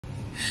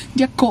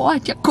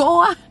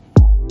Jacoa.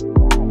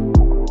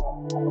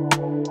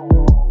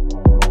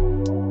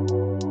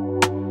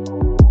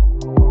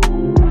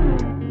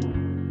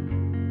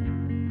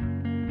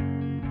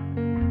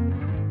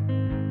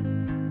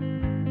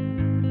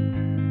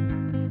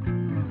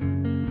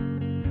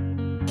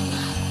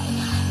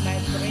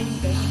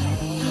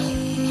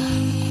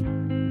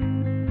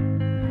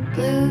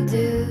 Blue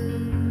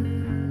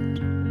dude,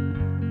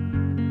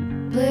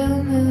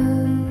 blue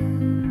moon,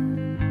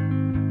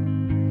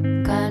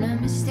 kinda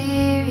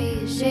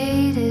mysterious,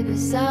 shaded with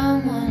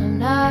someone I'm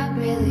not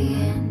really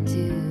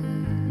into.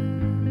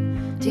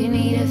 Do you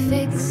need to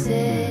fix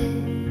it?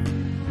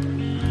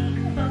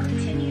 Welcome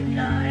to a new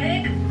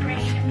vlog.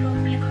 Brandon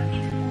brought me a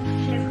coffee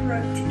to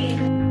wrote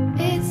in.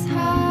 It's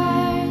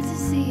hard to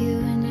see you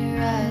when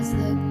your eyes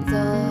look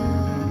dull.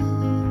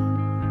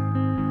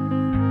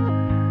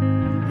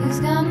 Who's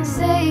gonna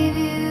save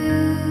you?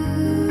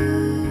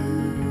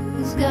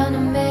 Who's gonna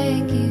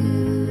make you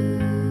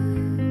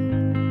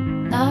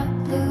not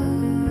blue?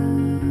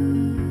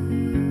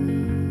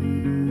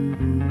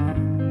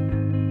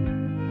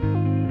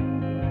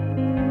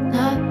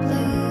 Not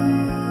blue.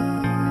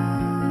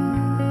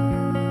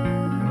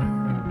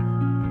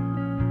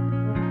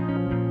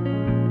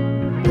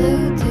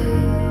 Blue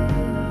dude,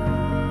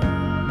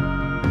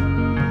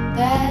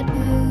 that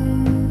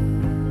blue,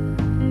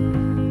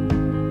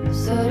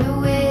 sort of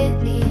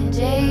witty and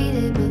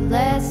jaded, but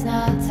let's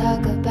not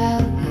talk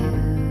about you.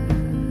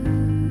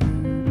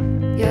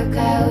 Your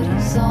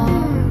coyote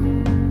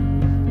song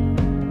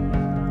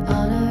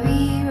on a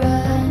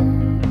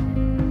rerun.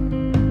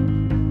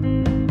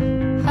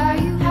 Are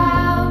you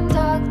hound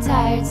dog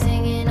tired,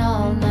 singing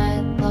all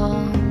night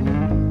long?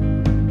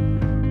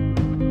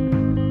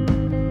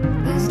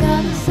 Who's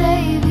gonna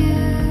save you?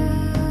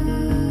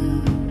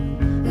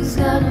 Who's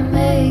gonna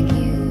make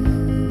you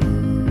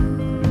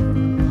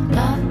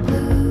not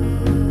blue?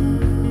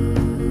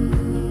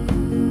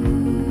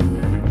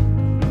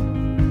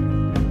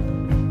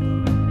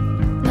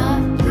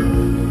 Not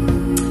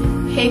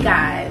blue. Hey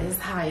guys,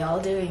 how y'all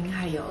doing?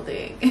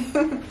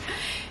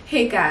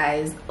 Hey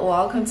guys,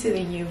 welcome to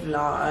the new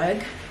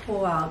vlog.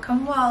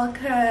 Welcome.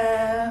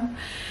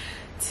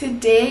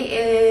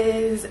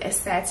 Today is a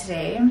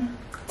Saturday.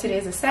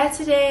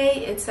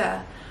 It's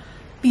a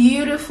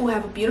beautiful, we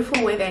have a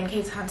beautiful weather in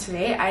Cape Town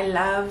today. I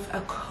love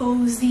a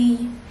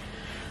cozy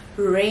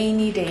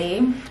rainy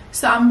day,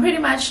 so I'm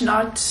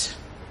not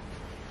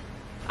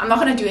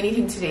gonna do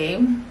anything today.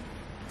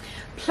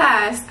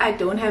 Plus I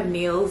don't have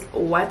nails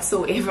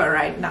whatsoever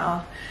right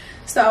now,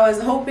 so I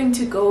was hoping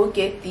to go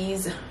get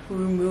these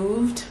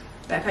removed.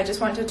 Like, I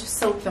just wanted to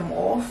soak them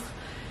off,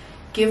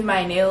 give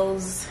my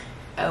nails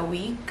a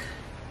week,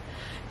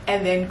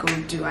 and then go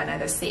do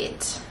another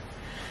set,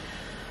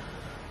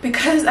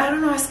 because I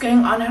don't know what's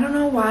going on. I don't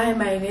know why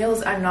my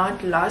nails are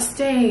not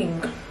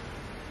lasting.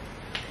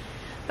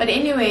 But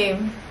anyway,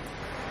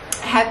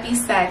 happy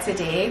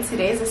Saturday.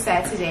 Today is a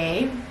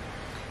Saturday.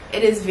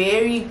 It is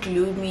very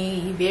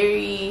gloomy,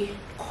 very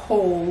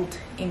cold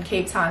in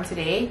Cape Town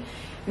today.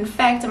 In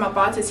fact, I'm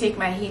about to take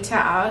my heater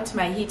out.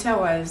 My heater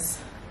was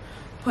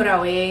put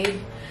away,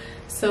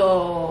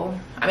 so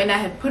I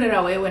had put it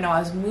away when I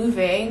was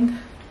moving.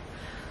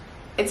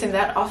 It's in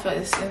that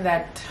office, in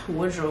that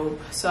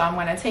wardrobe, so I'm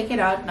gonna take it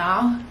out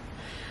now.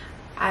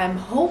 I'm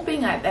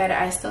hoping that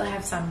I still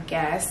have some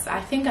gas.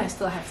 I think I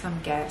still have some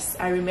gas.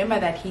 I remember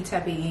that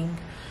heater being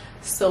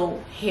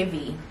so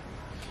heavy,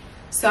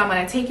 so I'm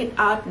gonna take it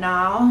out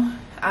now.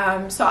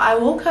 So I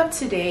woke up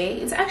today.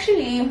 It's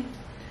actually,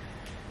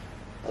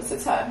 what's the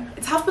time?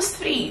 It's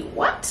 3:30.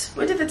 What?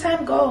 Where did the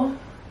time go?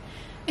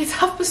 It's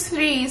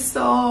 3:30.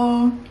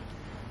 So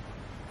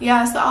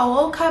yeah, so I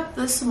woke up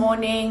this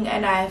morning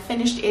and I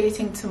finished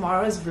editing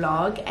tomorrow's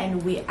vlog,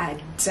 and we are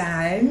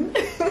done.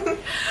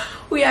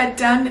 We are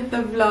done with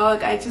the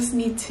vlog. I just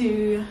need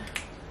to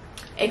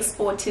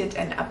export it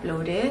and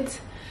upload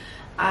it.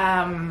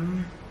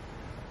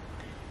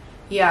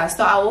 Yeah,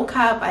 so I woke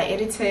up, I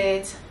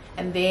edited,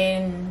 and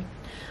then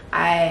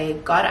I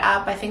got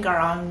up, I think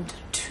around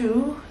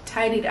 2,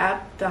 tidied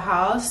up the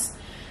house,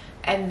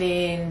 and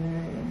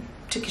then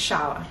took a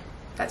shower.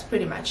 That's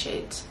pretty much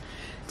it.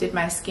 Did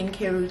my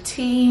skincare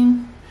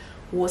routine,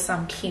 wore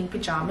some clean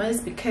pajamas,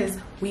 because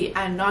we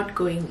are not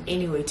going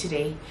anywhere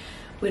today.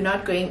 We're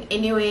not going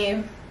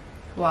anywhere.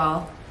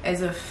 Well,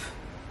 as if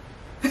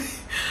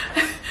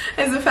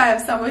as if I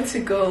have somewhere to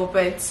go,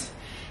 but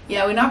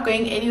yeah, we're not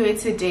going anywhere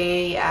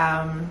today.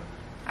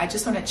 I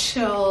just want to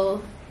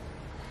chill,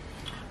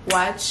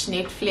 watch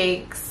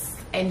Netflix,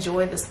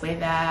 enjoy this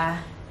weather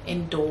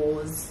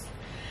indoors,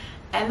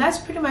 and that's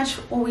pretty much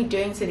all we're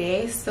doing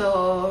today.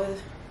 So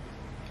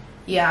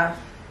yeah,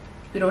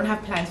 we don't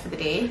have plans for the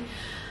day.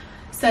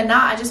 So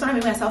now I just want to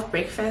make myself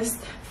breakfast.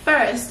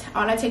 First,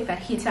 I want to take that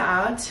heater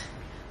out,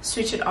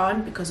 switch it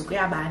on because we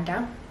are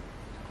banda,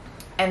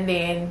 and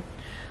then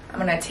I'm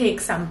gonna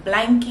take some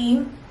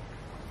blankie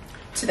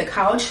to the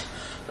couch.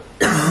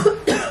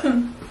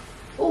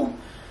 Oh,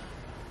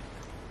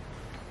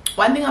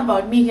 one thing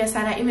about me,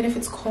 Yasana, even if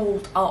it's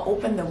cold, I'll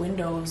open the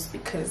windows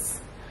because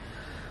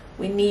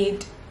we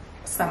need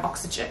some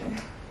oxygen.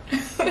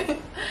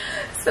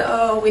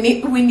 So we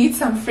need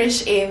some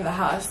fresh air in the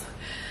house.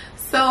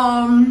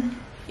 So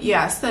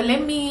yeah, so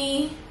let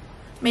me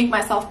make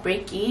myself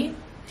breaky.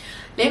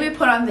 Let me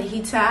put on the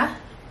heater,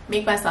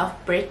 make myself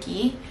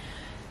breaky,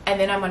 and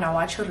then I'm gonna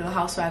watch Real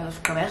Housewives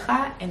of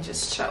Gqeberha and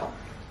just chill.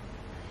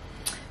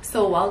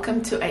 So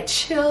welcome to a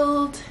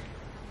chilled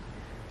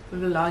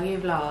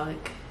vlog.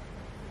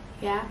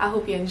 Yeah, I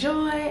hope you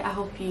enjoy. I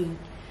hope you,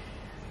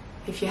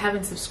 if you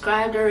haven't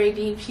subscribed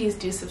already, please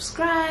do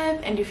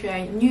subscribe. And if you are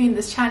new in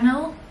this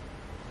channel,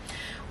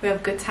 we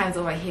have good times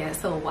over here,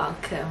 so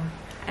welcome,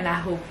 and I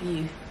hope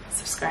you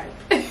subscribe.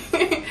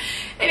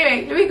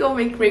 Anyway, let me go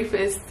make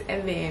breakfast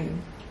and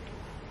then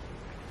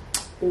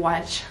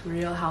watch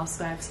Real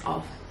Housewives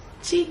of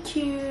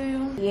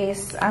GQ.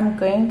 Yes, I'm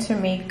going to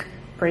make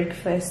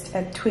breakfast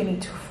at 20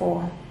 to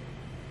 4,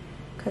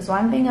 because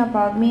one thing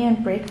about me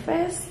and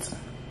breakfast,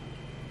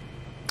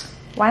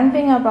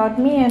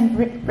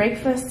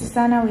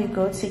 Sana, we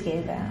go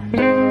together.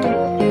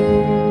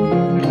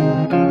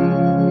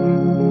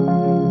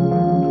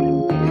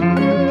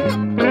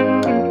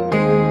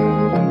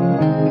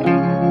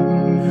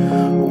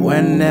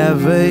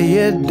 Whenever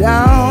you're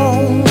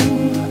down,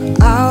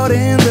 out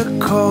in the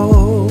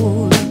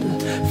cold,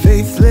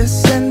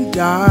 faithless and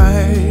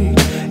dark,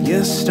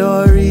 your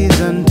story's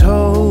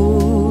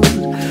untold.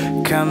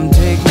 Come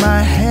take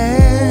my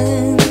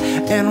hand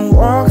and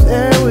walk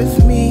there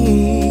with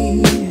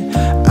me.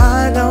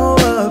 I know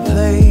a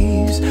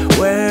place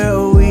where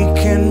we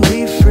can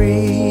be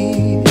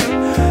free.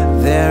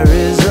 There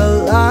is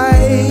a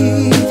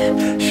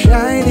light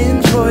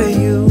shining for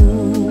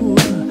you,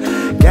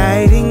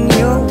 guiding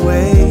your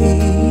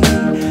way,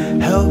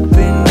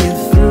 helping you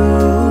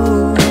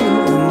through.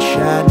 And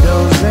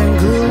shadows and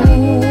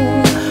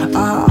gloom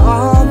are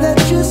all that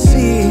you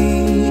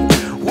see.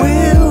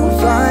 We'll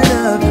find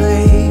a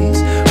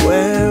place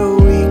where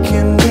we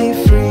can be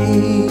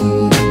free.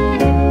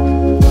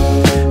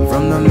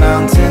 From the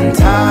mountain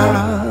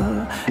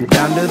top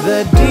down to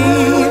the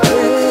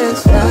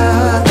deepest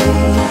valley,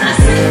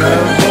 hear a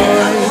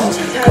voice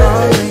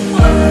calling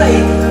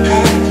you.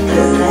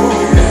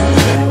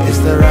 It's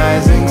the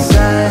rising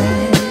sun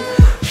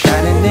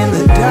shining in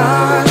the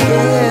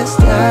darkest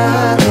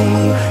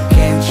alley.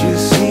 Can't you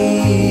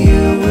see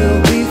you will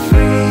be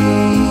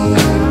free?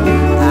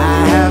 I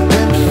have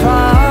been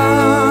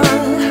far,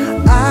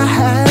 I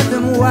have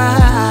been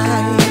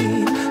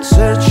wide,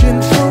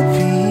 searching for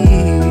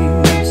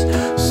peace,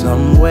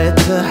 somewhere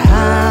to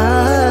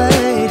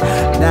hide.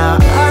 Now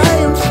I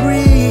am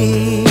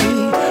free,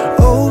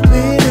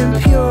 open and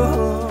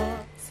pure.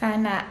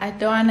 Sana, I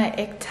don't want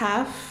to act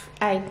tough.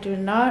 I do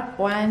not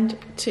want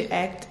to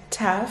act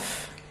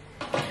tough.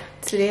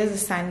 Today is a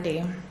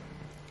Sunday.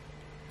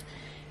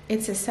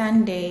 It's a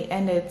Sunday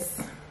and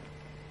it's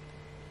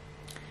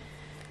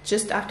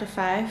just after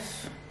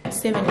 5,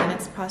 7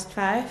 minutes past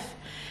 5,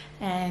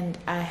 and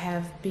I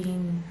have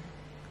been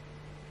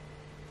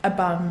a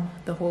bum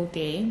the whole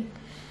day.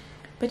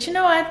 But you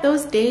know what?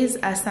 Those days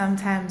are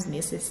sometimes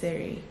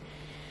necessary.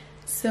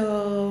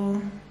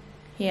 So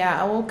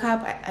yeah, I woke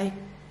up, I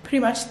pretty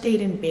much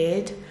stayed in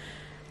bed,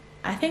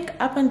 I think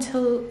up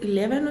until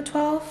 11 or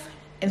 12,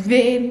 and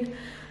then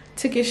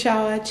took a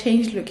shower,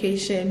 changed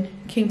location,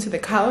 came to the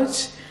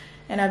couch,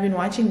 and I've been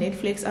watching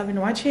Netflix. I've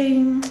been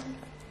watching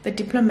The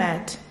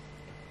Diplomat.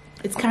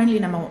 It's currently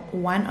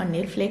 #1 on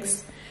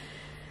Netflix.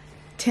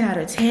 10 out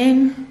of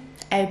 10.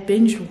 I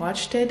binge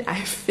watched it.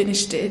 I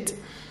finished it.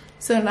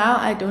 So now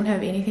I don't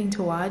have anything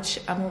to watch.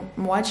 I'm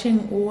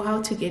watching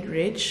How to Get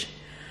Rich,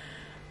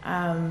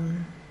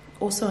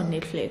 also on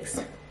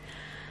Netflix.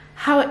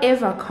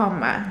 However,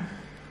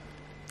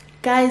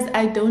 guys,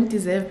 I don't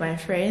deserve my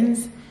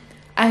friends.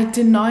 I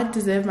do not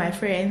deserve my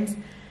friends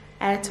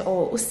at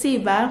all.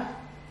 Usiba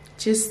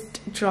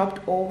just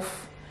dropped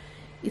off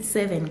it's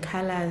 7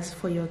 colors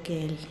for your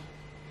girl.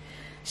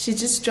 She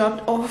just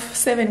dropped off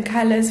 7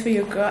 colors for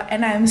your girl,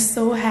 and I'm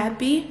so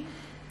happy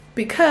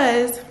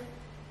because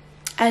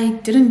I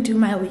didn't do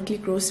my weekly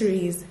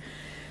groceries.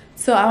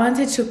 So I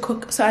wanted to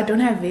cook, so I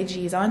don't have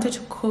veggies. I wanted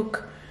to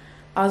cook.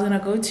 I was gonna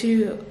go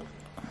to,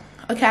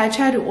 okay, I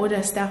tried to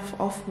order stuff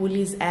off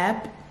Woolies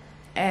app,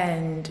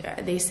 and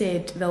they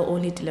said they'll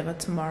only deliver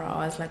tomorrow.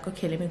 I was like,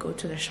 okay, let me go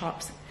to the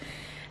shops.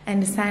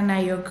 And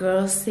Sana, your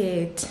girl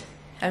said,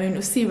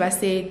 Usiba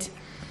said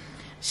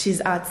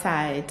she's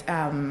outside,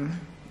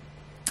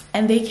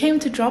 and they came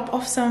to drop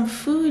off some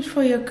food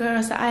for your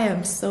girl. So I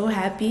am so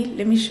happy.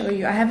 Let me show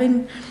you. I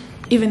haven't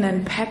even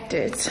unpacked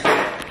it.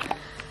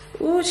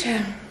 Ooh,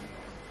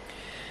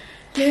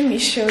 let me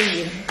show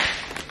you,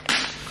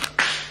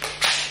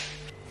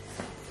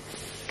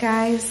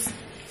 guys.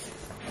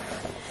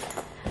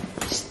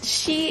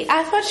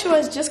 I thought she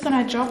was just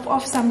gonna drop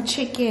off some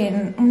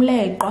chicken,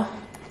 umleqwa.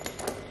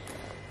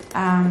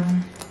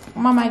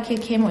 Mama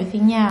came with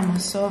inyama,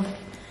 so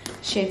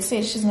she had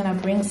said she's gonna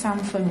bring some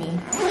for me.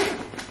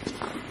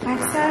 But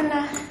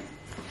Sana,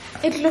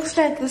 it looks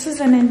like this is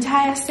an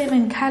entire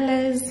 7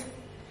 colors.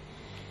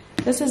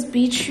 This is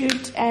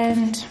beetroot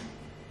and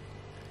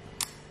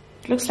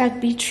Looks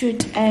like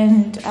beetroot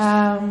and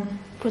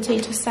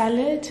potato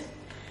salad,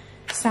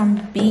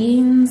 some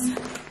beans,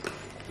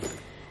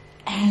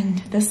 and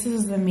this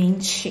is the main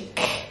chick.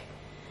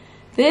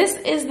 This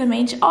is the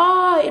main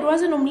oh, it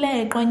wasn't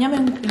umleqwa,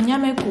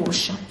 inyama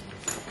egusha.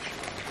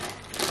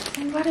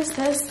 And what is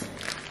this?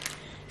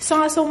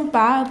 Songa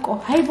sombhako.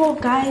 Hayibo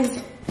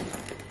guys,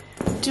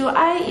 do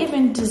I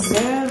even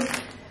deserve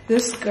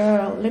this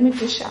girl? Let me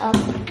dish up.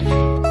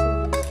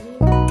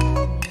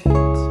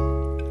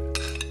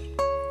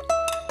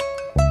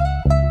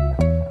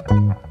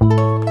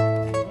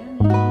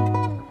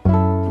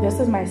 This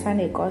is my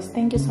Sunday cost.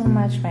 Thank you so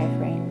much, my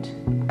friend.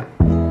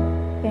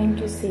 Thank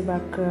you, Siba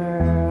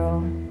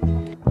girl.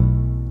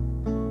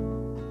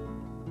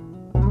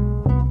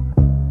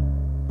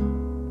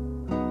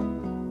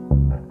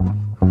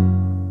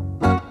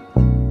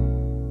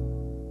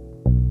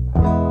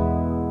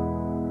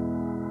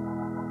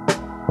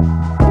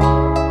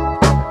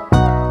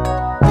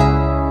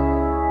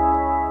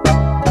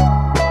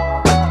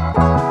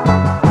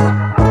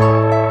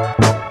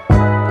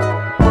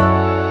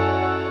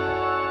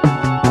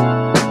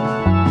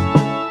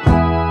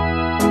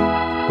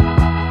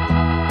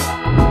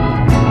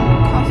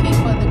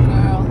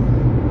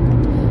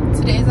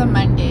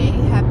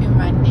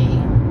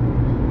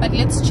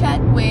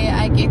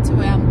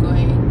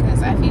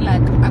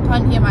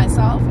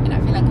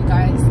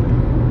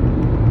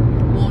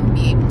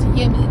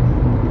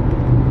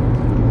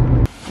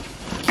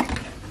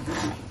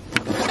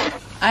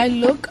 I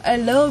look a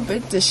little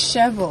bit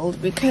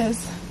disheveled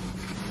because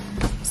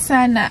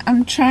Sana,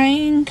 I'm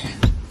trying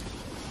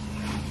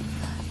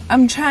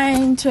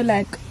to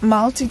like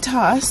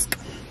multitask.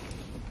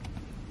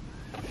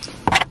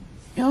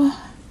 Yo,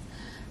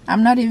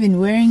 I'm not even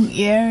wearing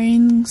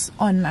earrings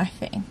or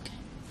nothing.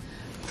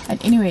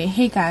 But anyway,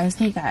 hey guys,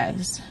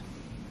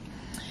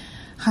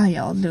 how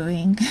y'all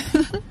doing?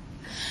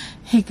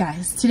 Hey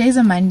guys, today's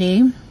a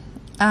Monday.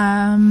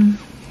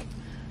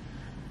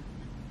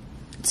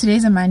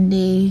 Today's a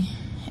Monday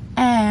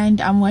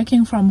and I'm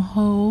working from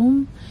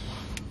home.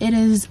 It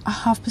is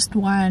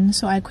 1:30,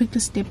 so I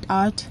quickly stepped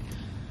out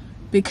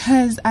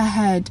because I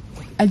had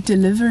a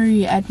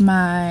delivery at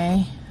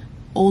my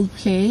old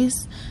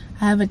place.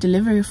 I have a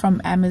delivery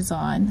from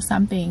Amazon,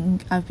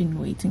 something I've been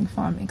waiting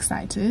for. I'm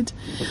excited.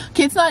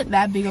 Okay, it's not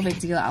that big of a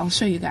deal. I'll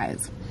show you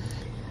guys.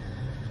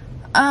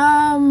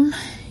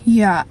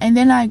 Yeah, and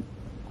then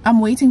I'm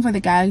waiting for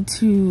the guy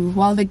to,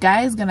 well, the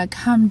guy is gonna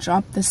come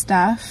drop the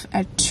stuff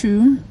at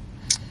 2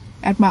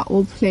 at my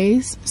old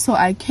place. So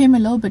I came a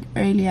little bit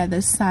earlier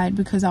this side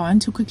because I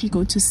want to quickly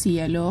go to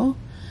Cielo.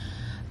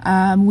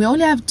 We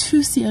only have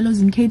 2 Cielos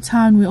in Cape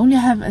Town. We only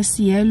have a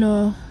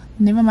Cielo,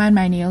 never mind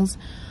my nails,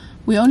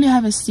 we only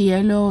have a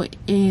Cielo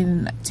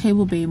in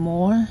Table Bay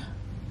Mall,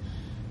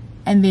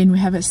 and then we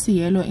have a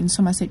Cielo in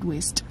Somerset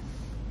West.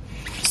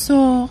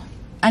 So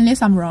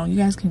unless I'm wrong, you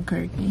guys can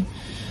correct me,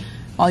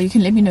 or you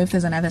can let me know if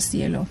there's another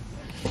Cielo.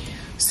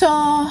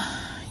 So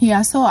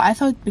yeah, so I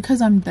thought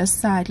because I'm this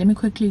side, let me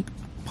quickly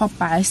pop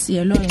by a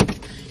Cielo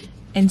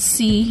and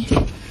see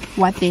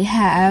what they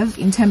have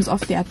in terms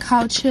of their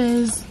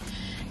couches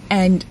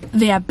and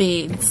their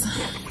beds,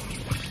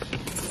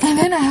 and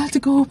then I have to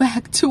go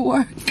back to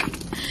work.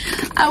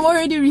 I'm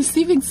already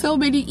receiving so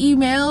many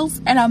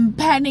emails and I'm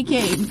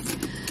panicking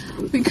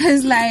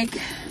because, like,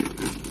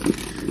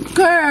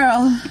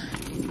 girl,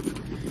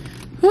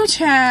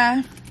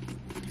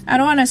 I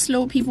don't want to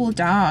slow people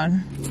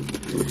down.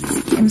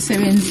 I'm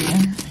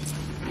 17.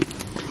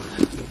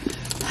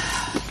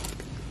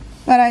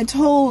 But I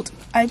told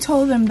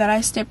them that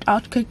I stepped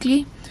out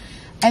quickly,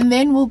 and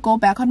then we'll go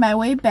back. On my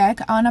way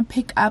back, I want to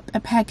pick up a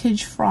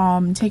package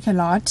from Take a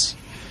Lot.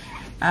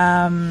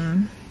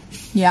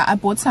 Yeah, I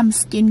bought some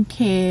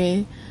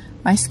skincare,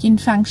 my skin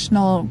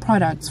functional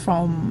products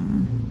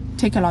from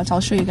Take a Lot.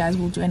 I'll show you guys.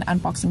 We'll do an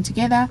unboxing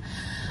together.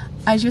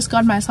 I just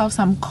got myself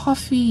some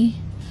coffee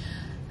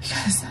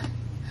because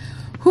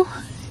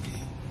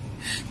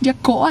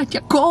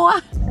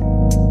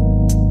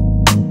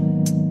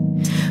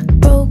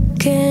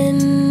broken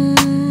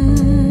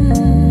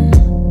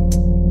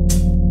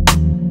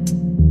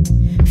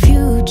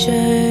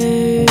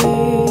future,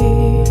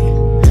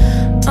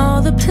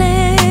 all the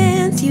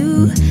plans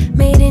you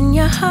made in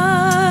your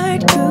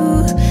heart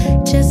grew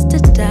just to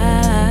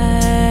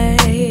die.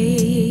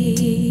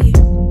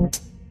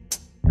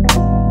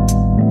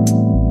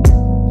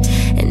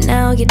 And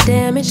now your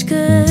damaged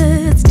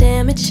goods,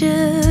 damaged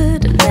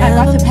should have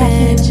never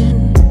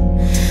been.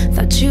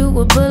 Thought you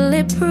were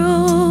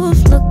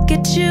bulletproof, look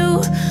at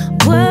you,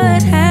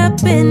 what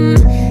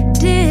happened?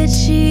 Did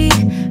she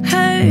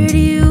hurt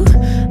you?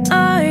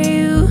 Are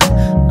you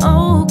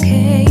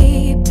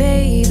okay,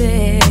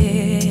 baby?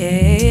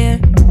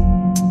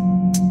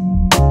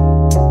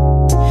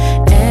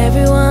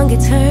 Everyone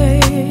gets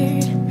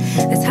hurt,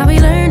 that's how we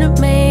learn to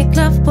make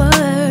love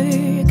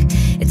work.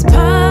 It's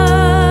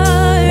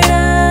part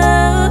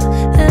of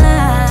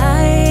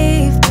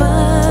life,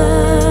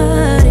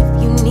 but if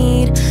you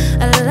need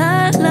a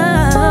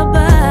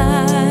lullaby,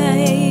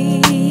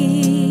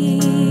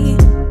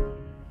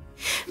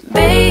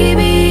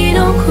 baby,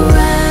 don't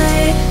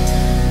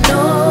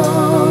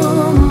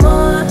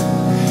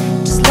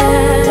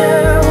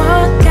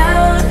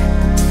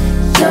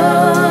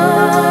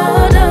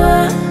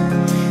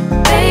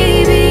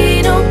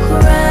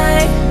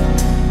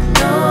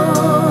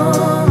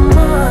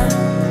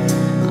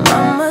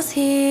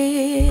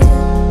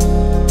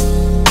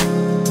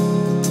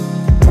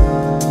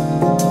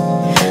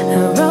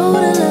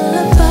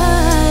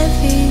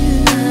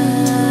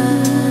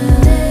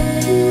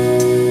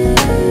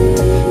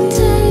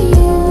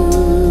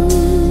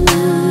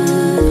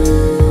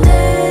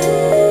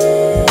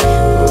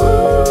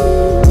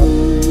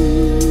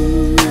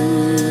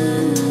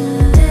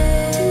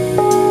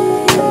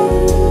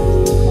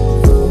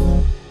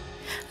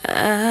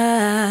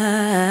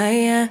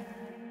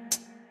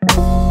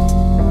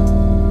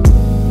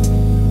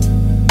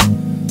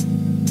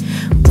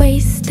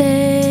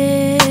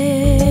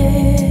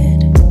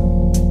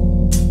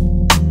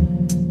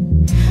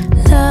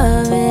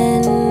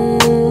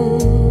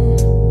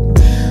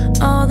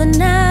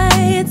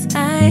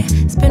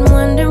been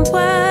wondering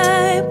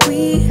why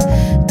we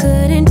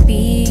couldn't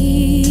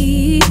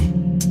be.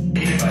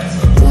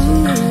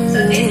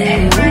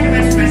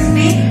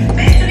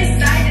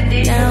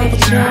 Now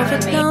that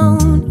you're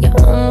alone, you're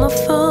on my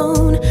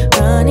phone,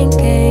 running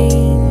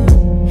game.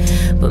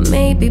 But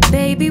maybe,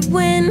 baby,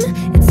 when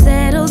it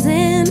settles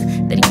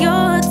in that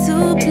you're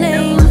to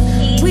blame,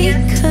 we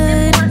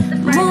could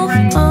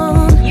move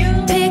on,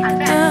 pick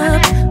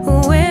up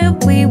where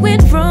we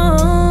went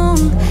wrong,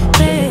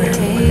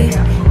 baby.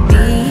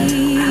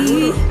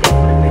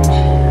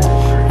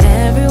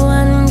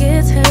 Everyone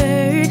gets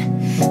hurt,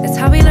 that's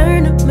how we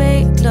learn to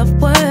make love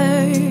work.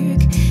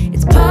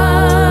 It's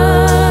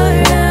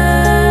part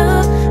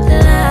of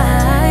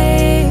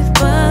life,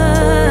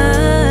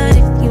 but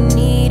if you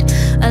need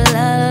a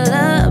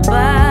lullaby,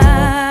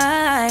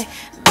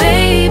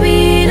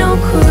 baby,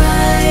 don't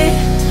cry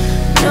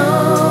no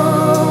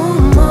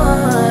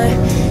more.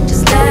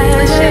 Just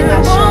let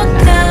her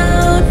walk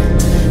out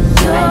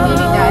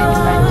your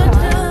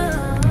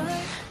door.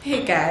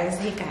 Hey guys,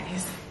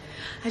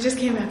 I just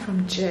came back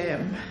from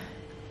gym,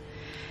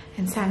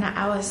 and Sana,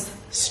 I was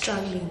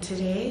struggling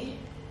today.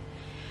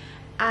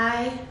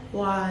 I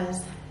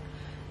was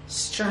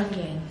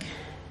struggling.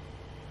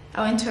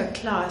 I went to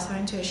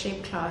a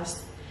shape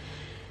class.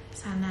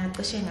 Sana,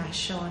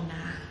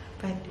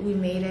 but we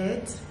made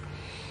it.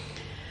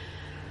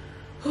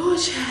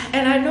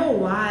 And I know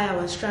why I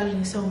was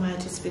struggling so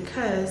much. It's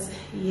because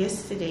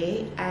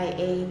yesterday I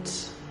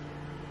ate.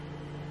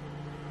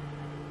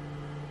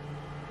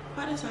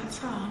 What is that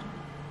song?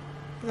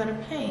 Is that a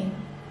plane?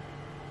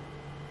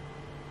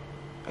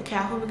 Okay,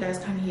 I hope you guys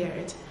can hear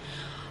it.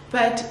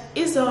 But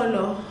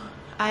Izolo,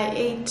 I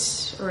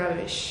ate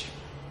rubbish.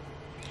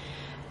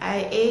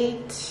 I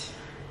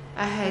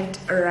had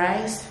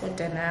rice for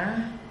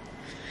dinner.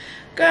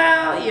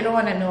 Girl, you don't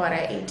want to know what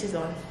I ate,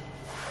 Izolo.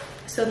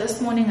 So this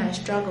morning I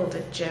struggled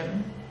at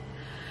gym.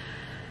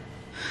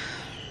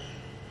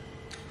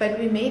 But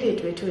we made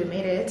it, we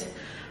made it.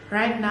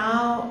 Right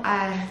now,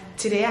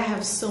 today I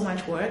have so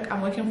much work.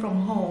 I'm working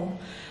from home,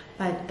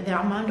 but the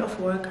amount of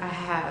work I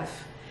have,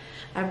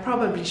 I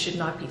probably should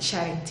not be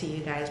chatting to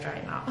you guys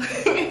right now.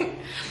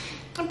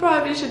 I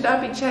probably should not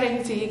be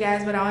chatting to you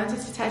guys, but I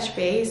wanted to touch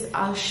base.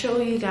 I'll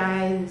show you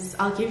guys,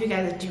 I'll give you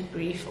guys a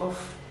debrief of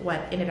what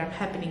ended up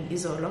happening in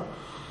Izolo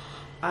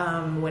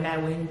when I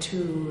went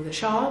to the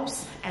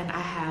shops, and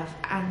I have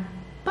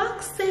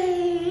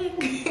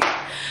unboxing.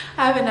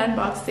 I have an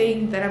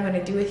unboxing that I'm going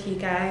to do with you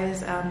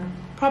guys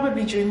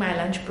probably during my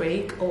lunch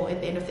break or at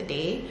the end of the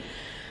day.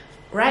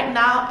 Right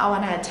now, I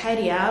want to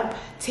tidy up,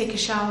 take a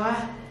shower,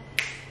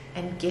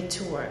 and get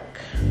to work.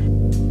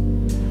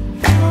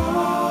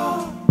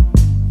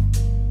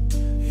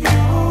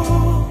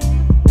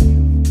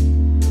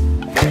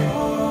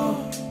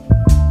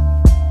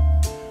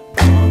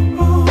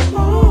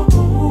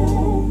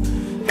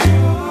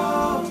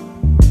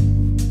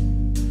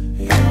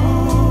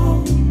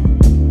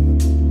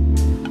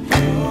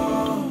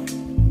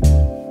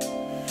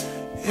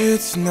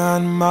 It's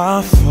not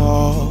my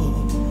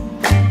fault.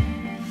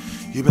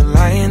 You've been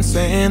lying,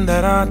 saying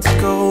that I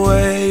took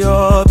away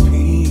your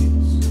peace.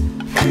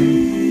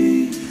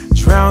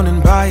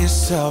 Drowning by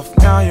yourself,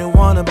 now you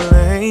wanna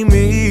blame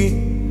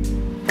me.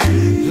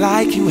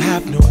 Like you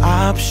have no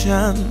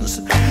options.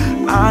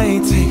 I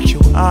ain't take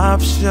your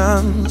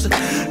options.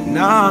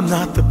 Nah, I'm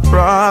not the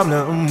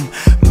problem.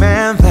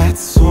 Man,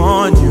 that's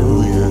on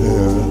you,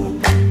 yeah.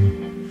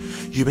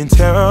 You've been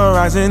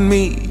terrorizing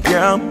me,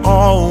 yeah, I'm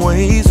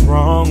always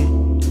wrong.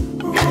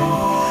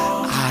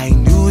 I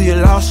knew you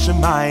lost your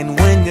mind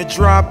when you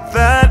dropped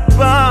that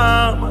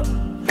bomb.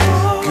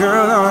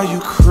 Girl, are you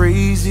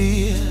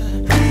crazy?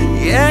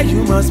 Yeah,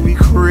 you must be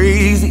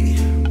crazy.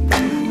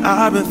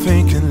 I've been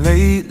thinking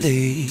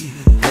lately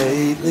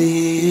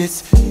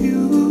it's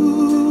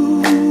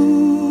you.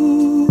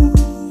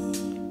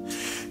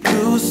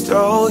 You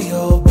stole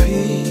your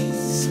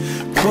peace,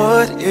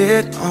 put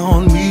it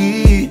on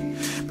me,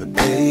 but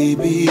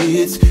baby,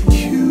 it's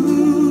you.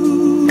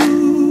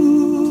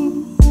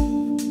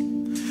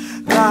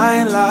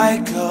 Lying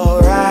like a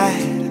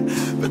rat,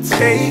 but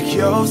take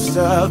your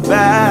stuff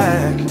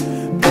back,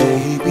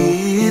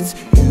 baby, it's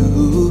you.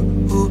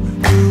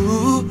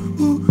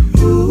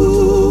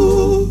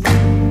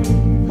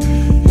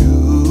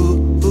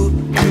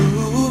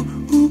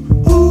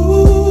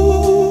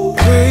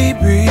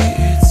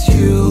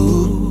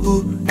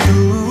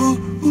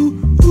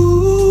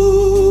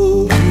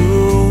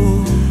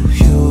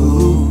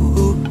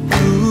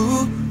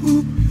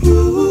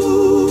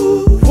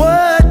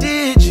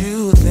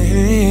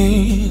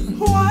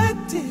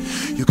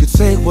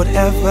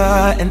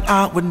 And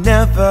I would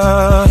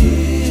never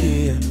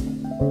hear.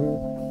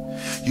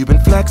 You've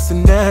been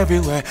flexing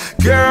everywhere.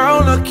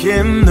 Girl, look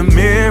in the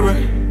mirror.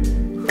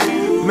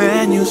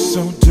 Man, you're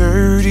so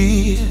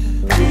dirty.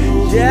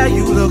 Yeah,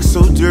 you look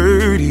so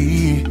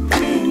dirty.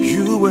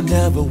 You were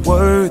never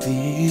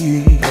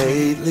worthy.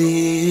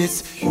 Lately,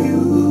 it's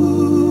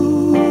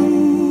you.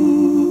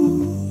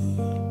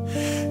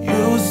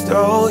 You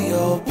stole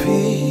your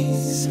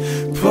peace,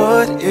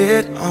 put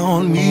it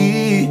on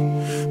me,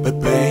 but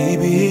baby,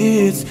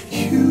 Baby, it's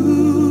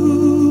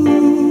you.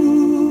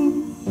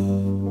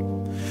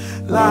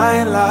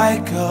 Lying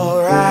like a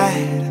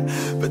ride,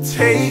 but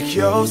take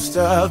your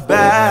stuff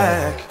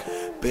back.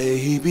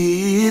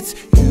 Baby, it's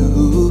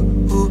you.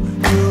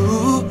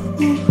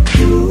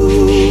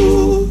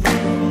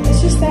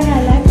 It's just that I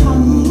like how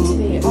neat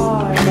they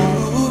are.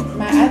 Like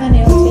my other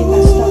nail tape,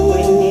 I stopped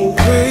wearing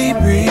them.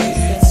 Baby,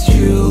 it's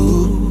you.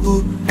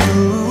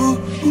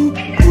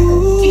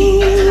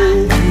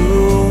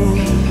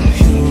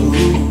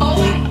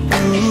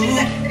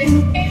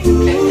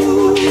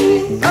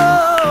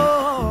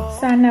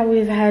 Sana,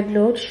 we've had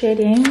load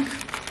shedding,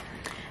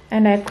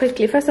 and I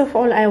quickly, first of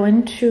all, I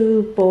went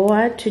to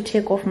Boa to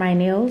take off my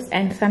nails,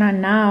 and Sana,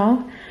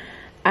 now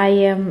I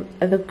am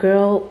the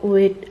girl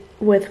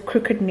with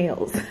crooked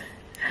nails.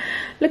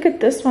 Look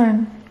at this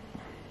one,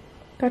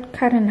 got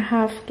cut in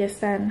half,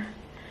 Gesan.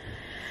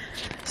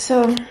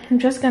 So I'm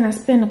just gonna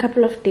spend a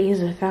couple of days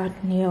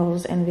without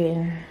nails and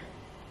then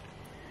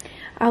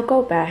I'll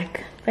go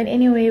back. But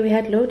anyway, we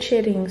had load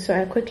shedding, so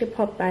I quickly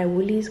popped by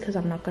Woolies because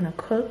I'm not gonna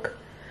cook.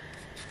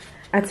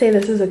 I'd say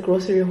this is a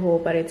grocery haul,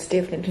 but it's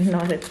definitely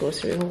not a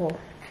grocery haul.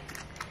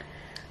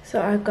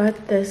 So I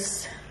got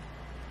this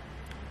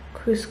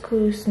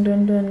couscous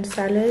ndundun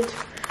salad,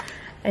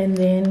 and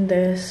then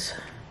this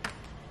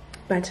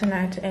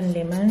butternut and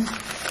lemon.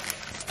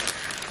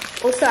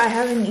 Also, I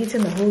haven't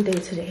eaten the whole day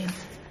today.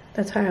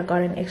 That's why I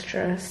got an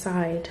extra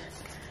side.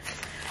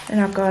 And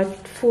I got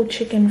full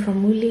chicken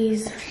from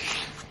Woolies.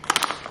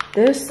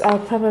 This I'll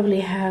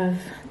probably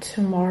have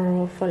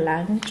tomorrow for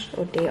lunch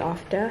or day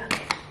after.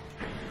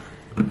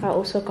 I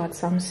also got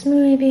some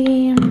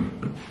smoothie.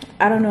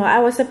 I don't know, I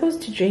was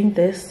supposed to drink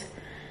this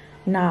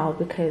now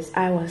because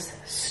I was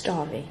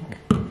starving,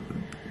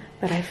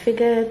 but I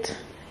figured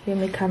let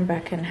me come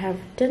back and have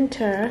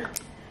dinner.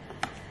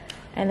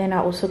 And then I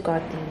also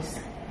got these.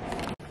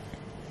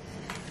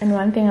 And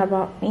one thing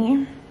about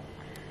me,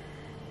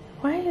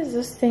 why is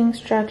this thing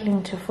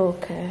struggling to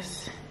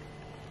focus?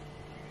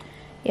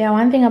 Yeah,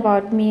 one thing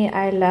about me,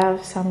 I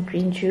love some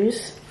green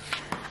juice.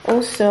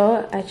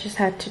 Also, I just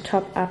had to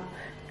top up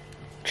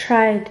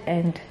tried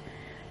and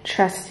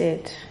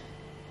trusted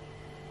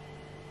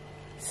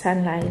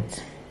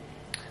Sunlight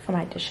for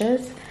my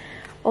dishes.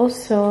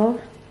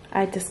 Also,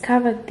 I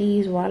discovered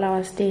these while I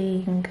was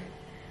staying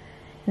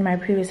in my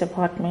previous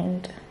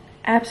apartment.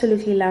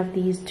 Absolutely love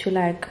these to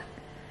like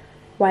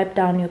wipe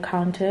down your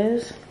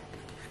counters.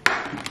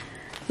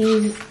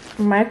 These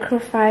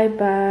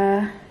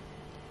microfiber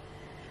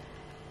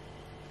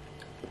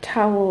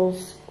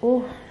towels,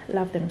 oh,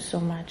 love them so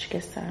much.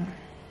 Guess that.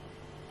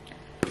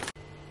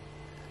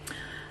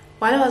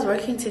 While I was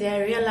working today,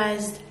 I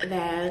realized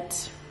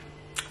that,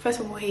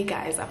 first of all, hey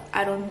guys,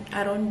 I don't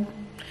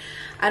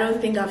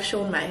think I've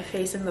shown my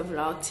face in the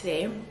vlog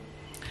today.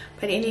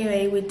 But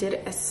anyway, we did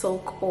a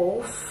soak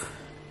off,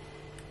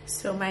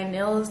 so my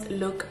nails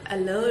look a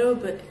little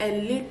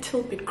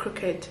bit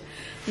crooked.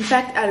 In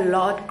fact, a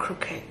lot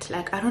crooked.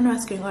 Like, I don't know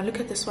what's going on. Look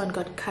at this one,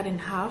 got cut in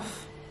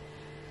half.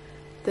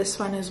 This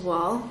one as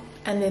well.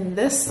 And then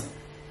this,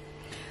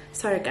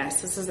 sorry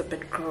guys, this is a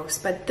bit gross,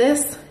 but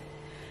this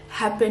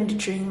happened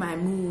during my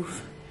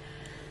move.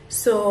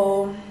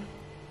 So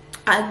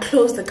I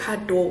closed the car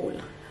door.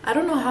 I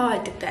don't know how I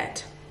did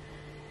that.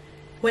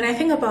 When I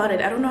think about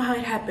it, I don't know how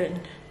it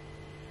happened.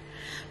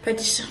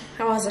 But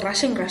I was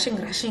rushing.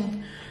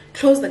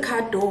 Closed the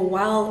car door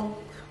while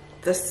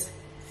this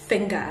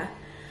finger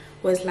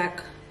was like,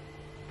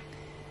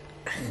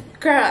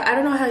 girl, I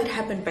don't know how it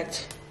happened,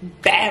 but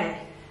bam,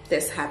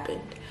 this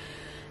happened.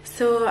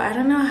 So I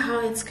don't know how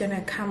it's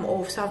gonna come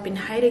off. So I've been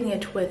hiding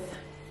it with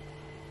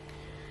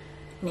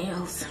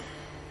nails.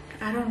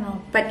 I don't know,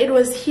 but it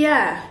was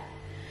here,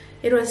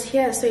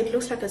 so it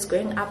looks like it's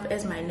going up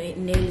as my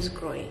nail is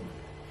growing.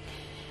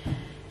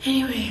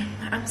 Anyway,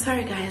 I'm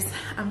sorry guys,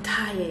 I'm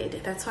tired.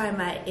 That's why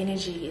my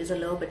energy is a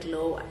little bit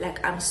low. Like,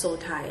 I'm so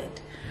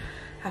tired.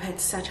 I've had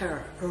such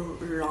a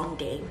long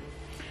day,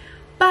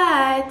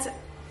 but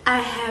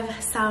I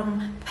have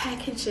some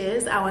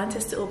packages I want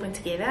us to open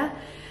together.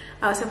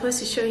 I was supposed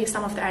to show you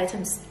some of the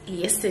items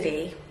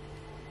yesterday,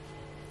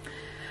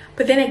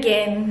 but then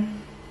again,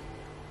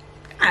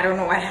 I don't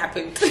know what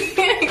happened.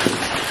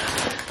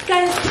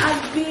 Guys,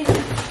 I've been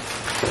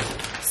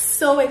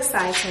so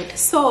excited.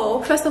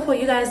 So first of all,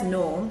 you guys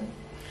know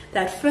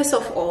that first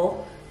of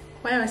all,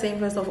 why am I saying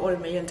first of all a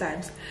million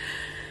times?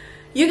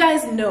 You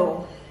guys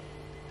know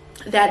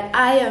that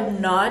I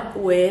am not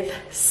with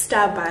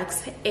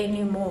Starbucks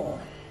anymore.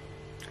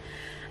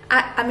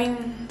 I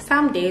mean,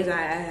 some days I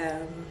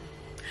am,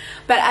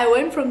 but I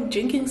went from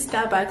drinking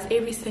Starbucks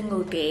every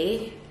single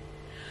day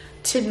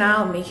to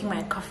now making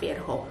my coffee at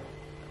home.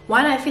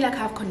 One, I feel like I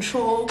have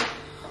control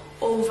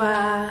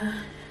over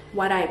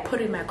what I put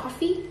in my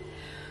coffee.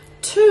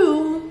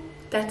 Two,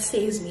 that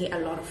saves me a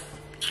lot of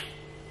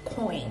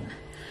coin.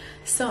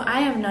 So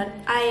I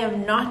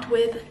am not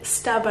with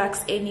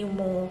Starbucks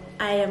anymore.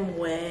 I am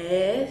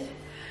with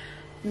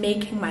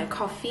making my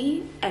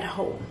coffee at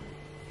home.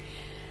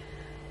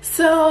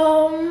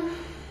 So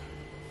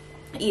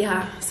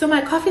yeah, so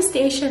my coffee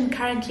station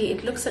currently,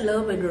 it looks a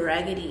little bit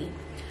raggedy.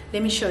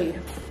 Let me show you.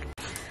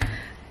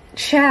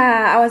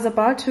 I was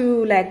about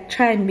to like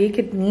try and make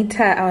it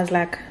neater. I was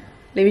like,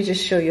 let me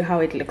just show you how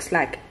it looks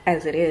like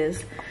as it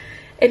is.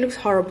 It looks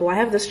horrible. I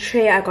have this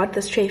tray. I got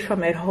this tray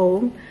from at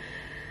home.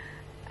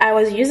 I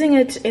was using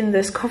it in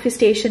this coffee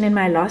station in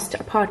my last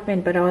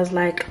apartment, but I was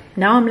like,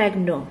 now I'm like,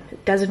 no,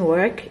 it doesn't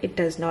work. It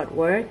does not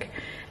work.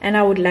 And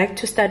I would like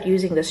to start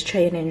using this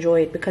tray and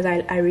enjoy it because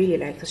I really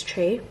like this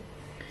tray.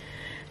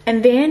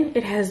 And then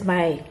it has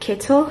my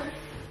kettle.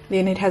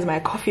 Then it has my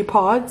coffee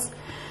pods.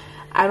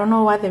 I don't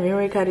know what the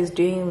memory card is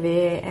doing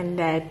there, and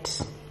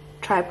that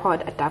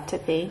tripod adapter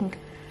thing,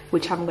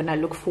 which I'm gonna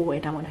look for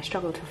and I'm gonna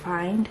struggle to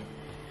find.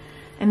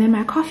 And then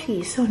my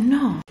coffee. So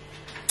no,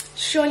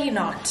 surely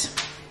not.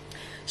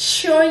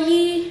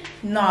 Surely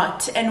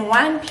not. And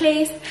one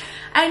place,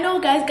 I know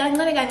guys, in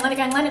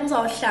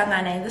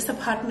this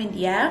apartment,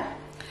 yeah.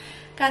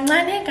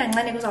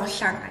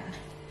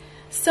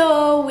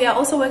 So we are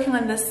also working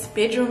on this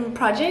bedroom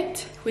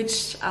project,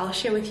 which I'll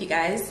share with you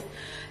guys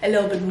a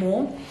little bit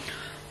more.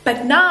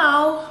 But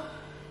now,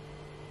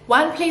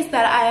 one place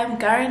that I am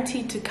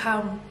guaranteed to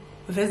come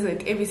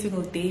visit every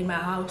single day in my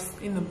house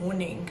in the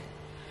morning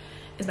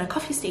is my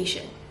coffee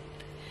station.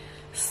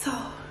 So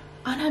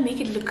I want to make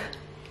it look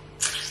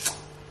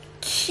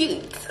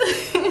cute.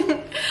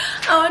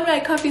 I want my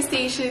coffee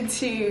station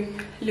to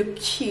look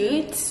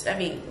cute. I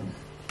mean,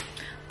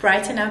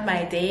 brighten up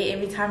my day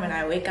every time when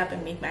I wake up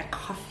and make my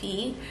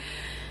coffee.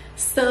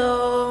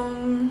 So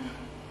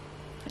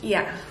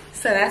yeah,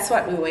 so that's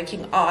what we're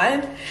working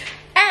on.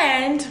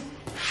 And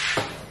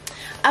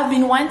I've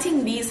been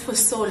wanting these for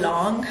so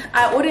long.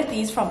 I ordered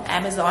these from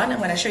Amazon. I'm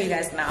gonna show you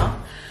guys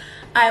now.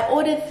 I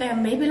ordered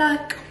them maybe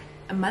like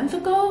a month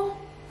ago,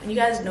 and you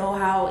guys know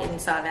how in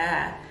South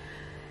Africa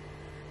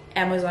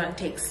Amazon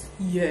takes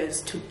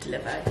years to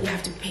deliver. You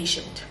have to be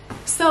patient.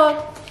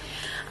 So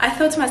I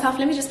thought to myself,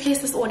 let me just place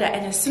this order,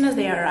 and as soon as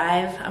they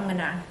arrive, I'm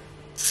gonna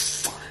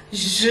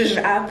zhuzh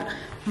up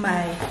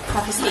my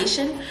coffee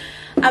station.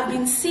 I've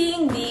been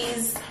seeing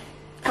these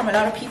from a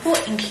lot of people,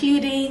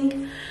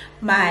 including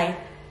my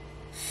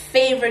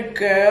favorite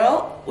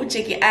girl,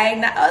 Ujeki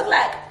Aina. I was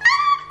like,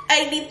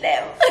 I need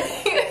them.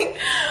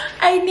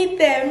 I need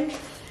them.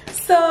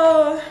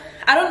 So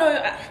I don't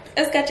know,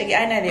 Ujeki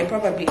Aina, they're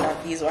probably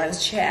not these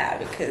ones, chair,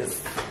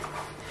 because,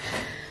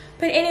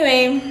 but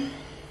anyway,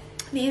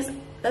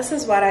 this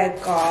is what I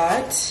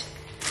got.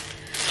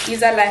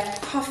 These are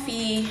like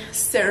coffee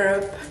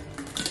syrup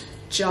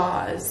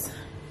jars.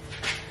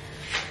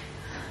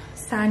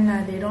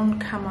 Sana, they don't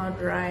come out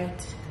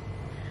right.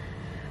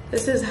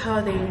 This is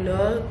how they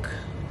look.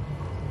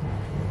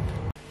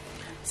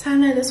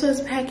 Sana, this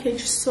was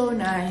packaged so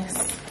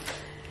nice.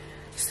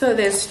 So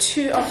there's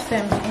two of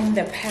them in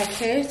the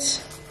package.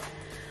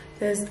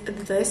 There's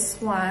this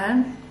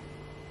one.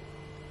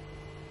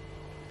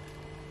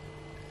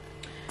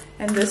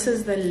 And this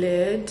is the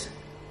lid.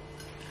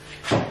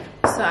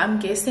 So I'm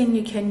guessing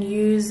you can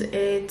use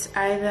it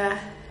either,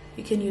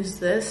 you can use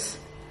this,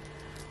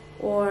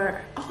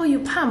 or, oh, you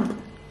pump.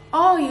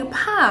 Oh, you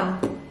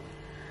pump.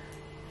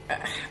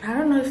 I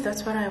don't know if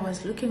that's what I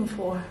was looking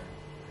for.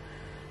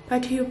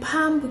 But you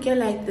pump, you get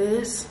like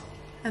this,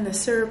 and the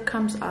syrup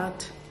comes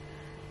out.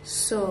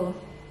 So,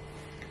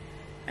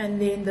 and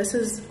then this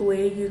is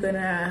where you're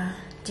gonna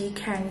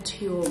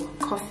decant your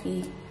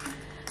coffee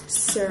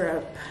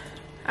syrup.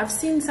 I've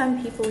seen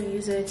some people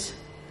use it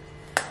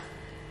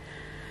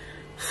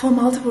for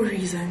multiple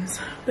reasons.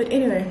 But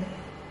anyway,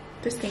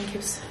 this thing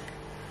gives,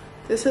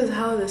 this is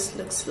how this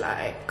looks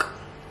like.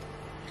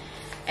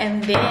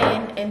 And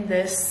then in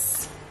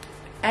this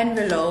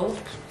envelope,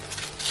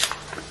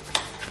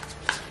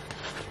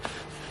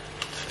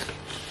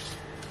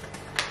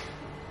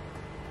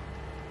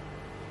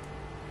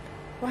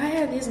 why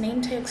are these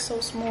name tags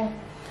so small?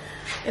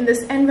 In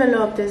this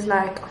envelope there's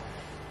like,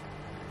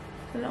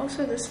 and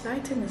also this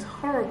lighting is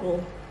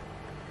horrible.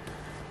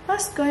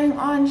 What's going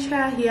on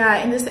here? Yeah,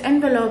 in this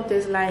envelope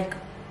there's like,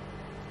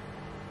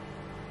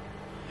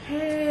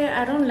 hey,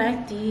 I don't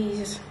like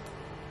these.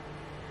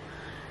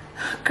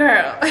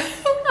 Girl,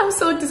 I'm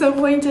so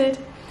disappointed.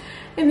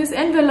 In this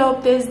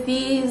envelope there's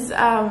these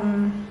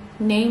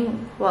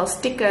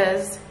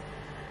stickers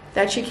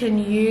that you can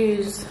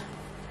use.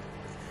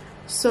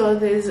 So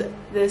there's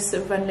this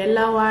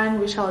vanilla one,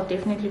 which I'll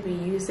definitely be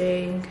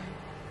using,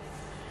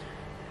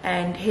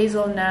 and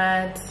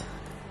hazelnut,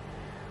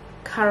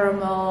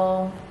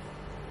 caramel.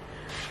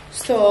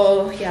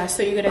 So yeah,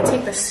 so you're gonna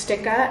take the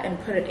sticker and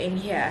put it in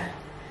here.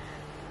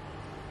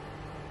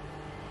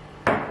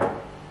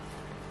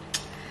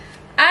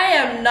 I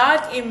am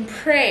not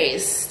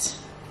impressed.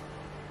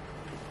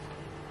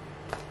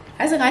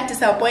 I'm not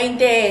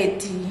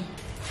disappointed.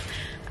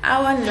 I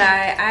won't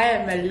lie, I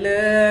am a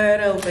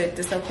little bit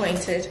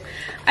disappointed.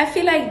 I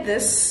feel like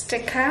this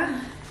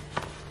sticker,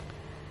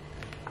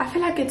 I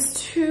feel like it's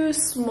too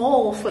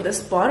small for this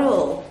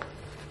bottle.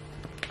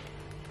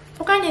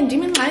 Okay,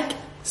 like,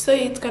 so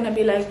it's gonna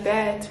be like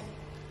that.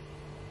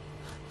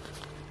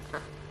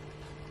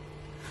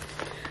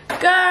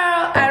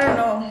 Girl, I don't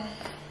know.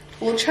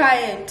 we'll try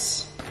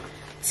it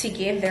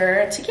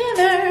together.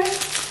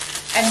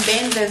 And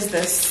then there's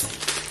this.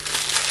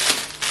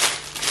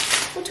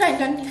 We'll try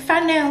it on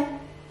funnel.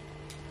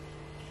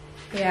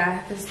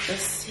 Yeah, there's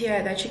this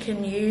here that you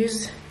can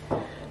use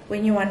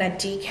when you want to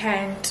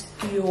decant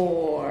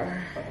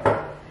your,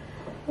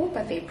 oh,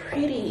 but they're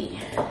pretty.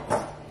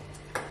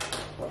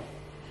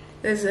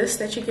 There's this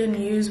that you can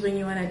use when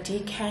you want to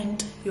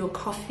decant your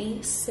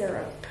coffee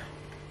syrup.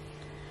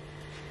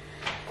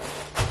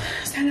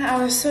 So I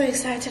was so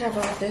excited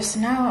about this.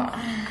 Now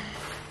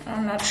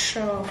I'm not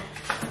sure.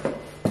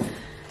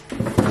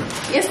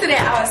 Yesterday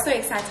I was so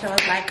excited. I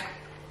was like,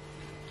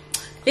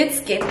 let's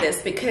get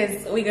this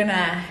because we're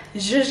gonna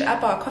zhuzh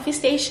up our coffee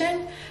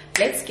station.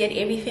 Let's get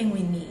everything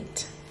we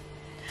need.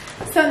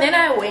 So then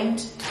I went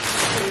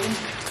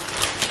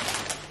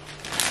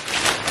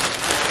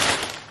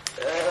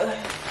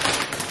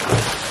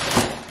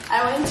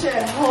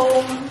to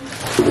home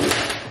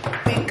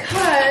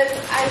because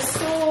I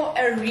saw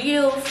a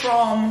reel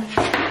from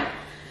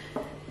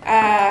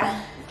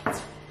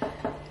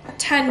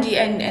Tandy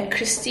and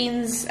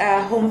Christine's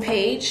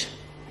homepage,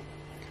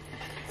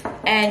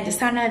 and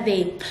Sana,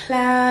 they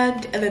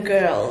plugged the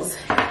girls.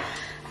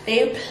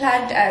 They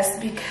plugged us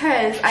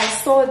because I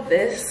saw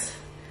this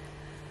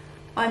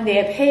on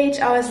their page.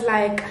 I was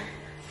like,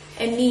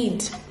 a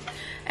need.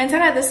 And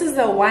Sana, this is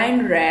a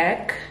wine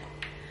rack,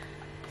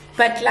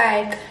 but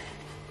like,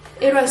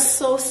 it was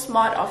so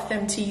smart of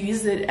them to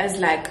use it as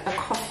like a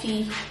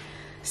coffee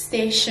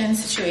station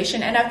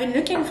situation. And I've been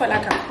looking for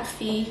like a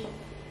coffee,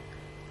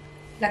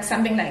 like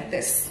something like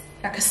this,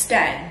 like a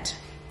stand.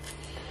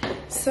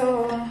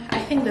 So I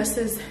think this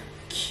is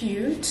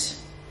cute,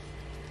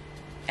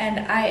 and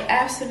I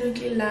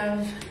absolutely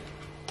love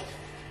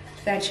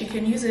that you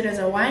can use it as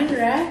a wine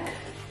rack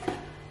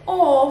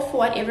or for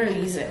whatever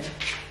reason.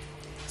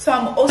 So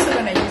I'm also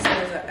going to use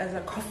it as a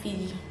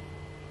coffee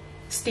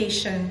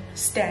station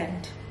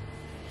stand.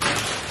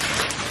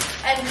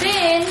 And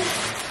then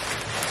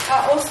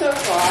I also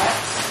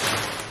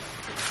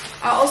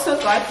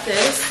got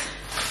this.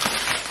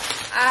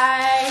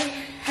 I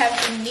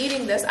have been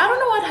needing this. I don't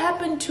know what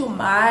happened to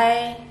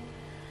my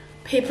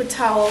paper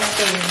towel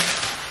thing.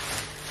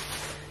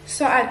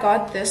 So I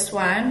got this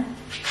one.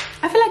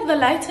 I feel like the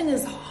lighting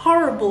is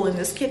horrible in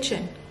this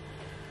kitchen.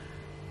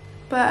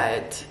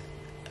 But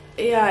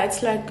yeah,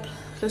 it's like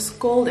this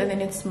gold and then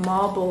it's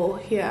marble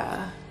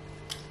here.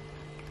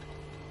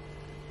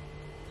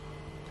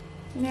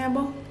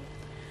 Yeah,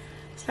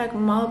 it's like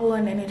marble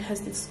and then it has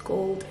this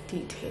gold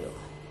detail.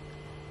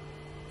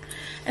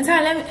 And so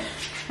let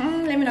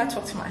me not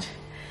talk too much.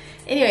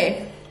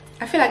 Anyway,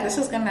 I feel like this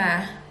is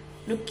gonna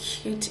look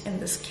cute in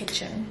this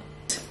kitchen.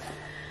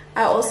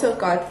 I also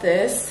got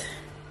this.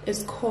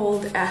 It's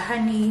called a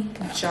honey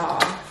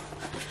jar.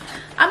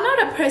 I'm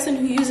not a person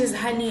who uses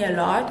honey a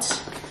lot,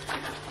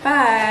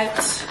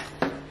 but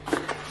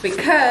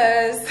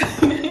because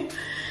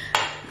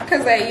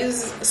I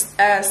use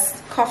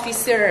coffee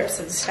syrups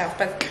and stuff,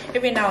 but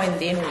every now and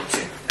then we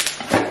do.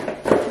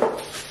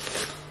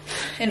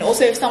 And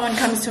also if someone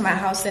comes to my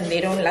house and they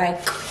don't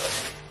like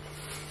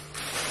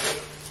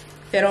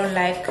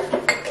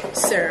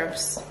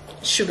syrups,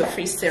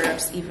 sugar-free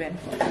syrups even,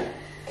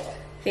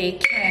 they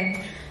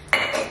can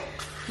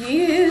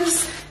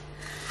use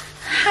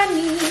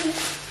honey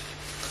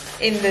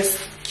in this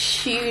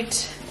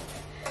cute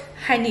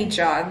honey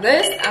jar.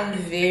 This I'm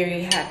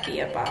very happy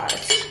about.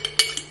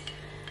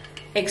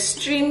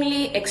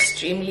 Extremely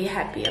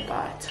happy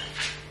about.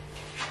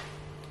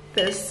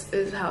 This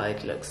is how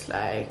it looks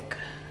like.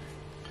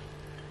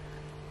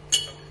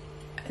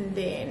 And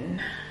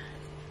then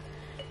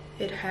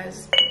it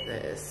has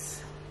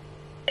this.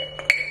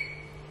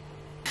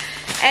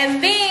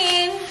 And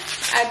then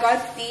I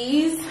got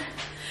these.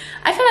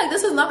 I feel like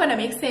this was not gonna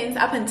make sense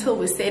up until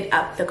we set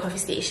up the coffee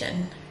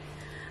station.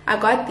 I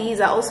got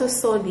these. I also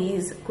saw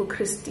these for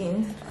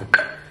Christine.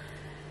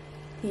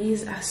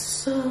 These are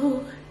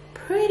so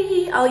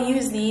pretty. I'll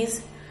use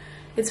these.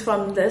 It's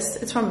from this.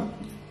 It's from,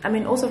 I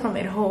mean, also from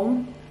At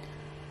Home.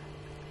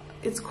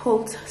 It's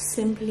called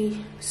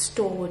Simply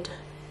Stored.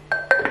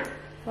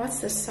 What's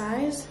the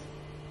size?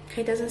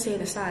 Okay, it doesn't say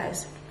the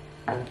size.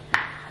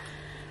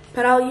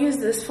 But I'll use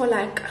this for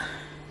like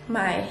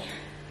my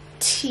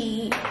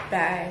tea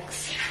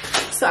bags.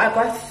 So I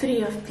got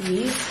 3 of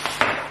these.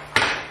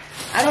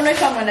 I don't know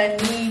if I'm gonna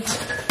need.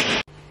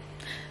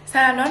 So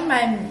not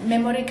my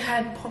memory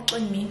card pop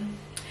on me.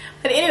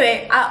 But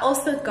anyway, I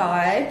also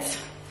got.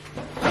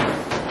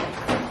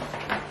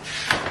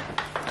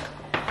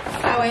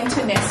 I went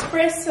to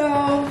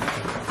Nespresso.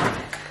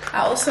 I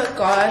also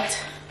got.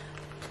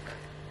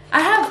 I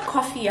have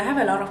coffee. I have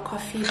a lot of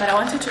coffee, but I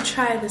wanted to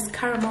try this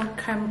caramel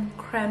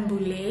creme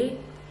brulee,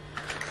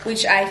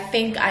 which I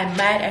think I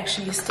might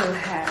actually still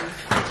have.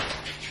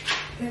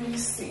 Let me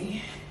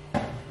see.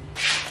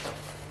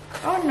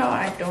 Oh no,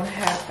 I don't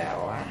have that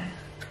one.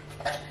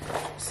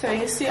 So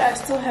you see, I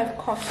still have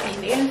coffee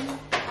there,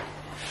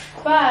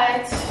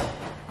 but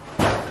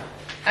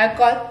I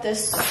got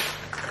this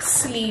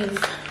sleeve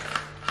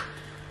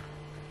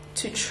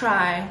to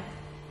try.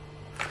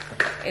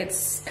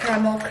 It's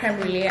caramel creme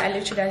brulee. I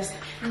let you guys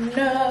know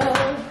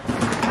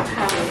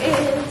how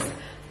it is.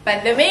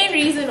 But the main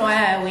reason why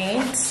I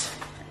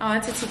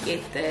wanted to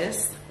get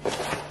this.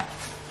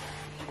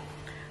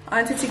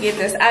 I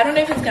don't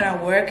know if it's gonna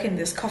work in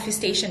this coffee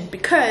station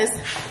because,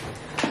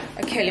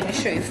 okay, let me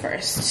show you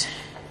first.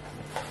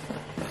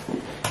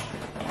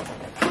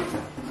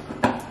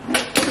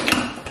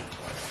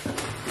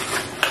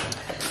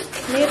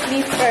 Let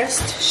me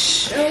first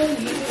show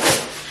you.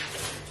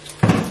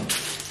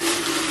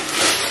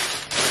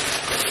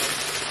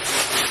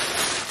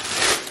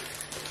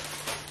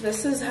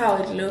 This is how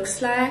it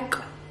looks like.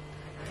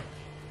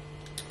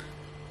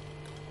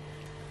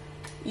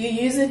 You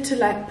use it to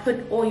like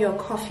put all your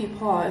coffee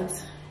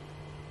pods.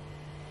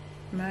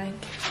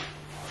 Like,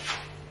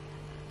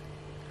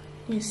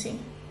 you see.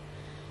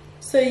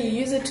 So you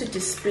use it to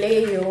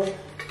display your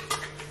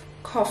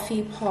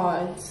coffee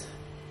pods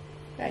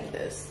like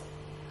this.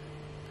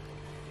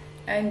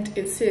 And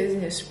it says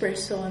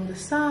Nespresso on the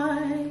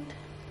side.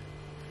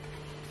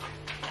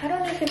 I don't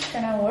know if it's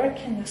gonna work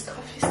in this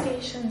coffee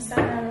station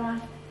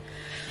somewhere,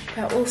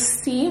 but we'll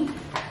see.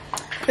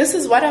 This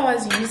is what I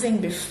was using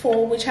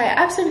before, which I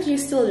absolutely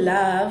still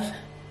love.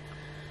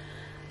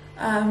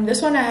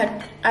 This one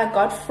I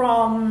got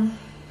from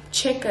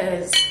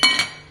Checkers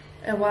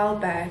a while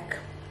back.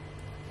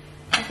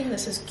 I think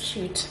this is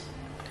cute,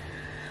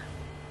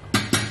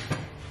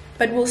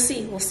 but we'll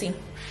see.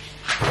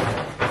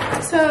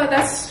 So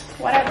that's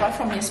what I got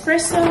from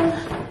Nespresso.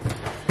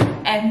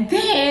 And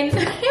then,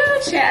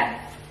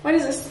 what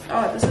is this?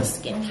 Oh, this is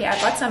skincare. I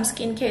got some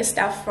skincare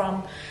stuff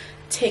from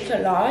Take A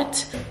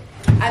Lot.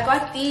 I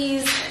got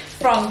these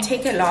from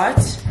Take A Lot.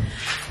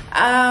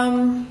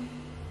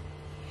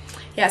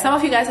 Yeah, some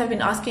of you guys have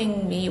been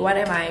asking me what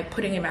am I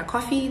putting in my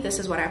coffee. This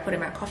is what I put in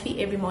my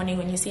coffee every morning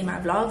when you see my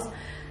vlogs,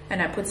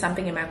 and I put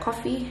something in my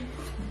coffee.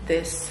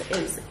 This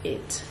is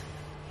it.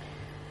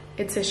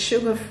 It's a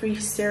sugar-free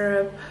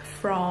syrup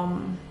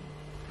from,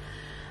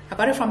 I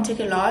got it from Take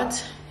A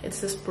Lot.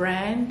 It's this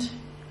brand.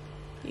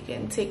 You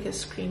can take a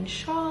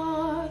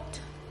screenshot.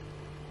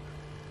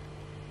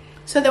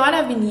 So the one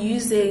I've been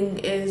using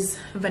is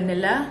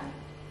vanilla.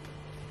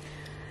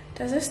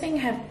 Does this thing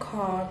have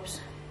carbs?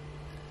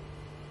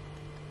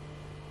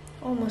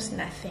 Almost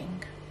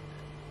nothing.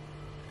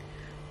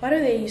 What do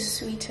they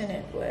sweeten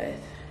it with?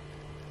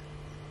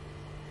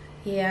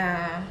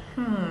 Yeah,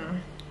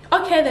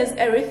 okay, there's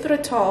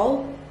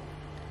erythritol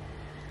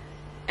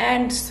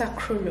and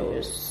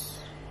sucralose.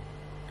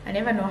 I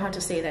never know how to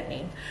say that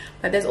name,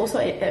 but there's also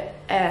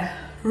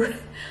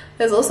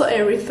there's also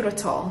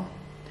erythritol.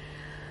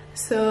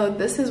 So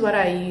this is what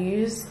I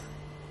use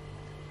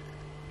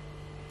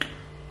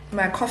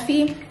my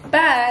coffee,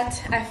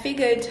 but I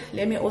figured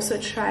let me also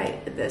try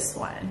this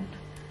one.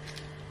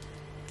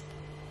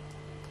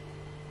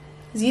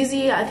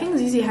 Zizi, I think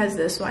Zizi has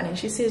this one and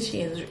she says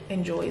she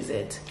enjoys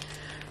it.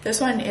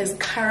 This one is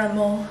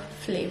caramel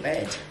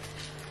flavored,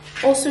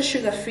 also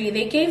sugar free.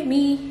 They gave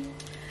me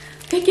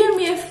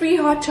a free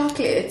hot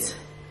chocolate.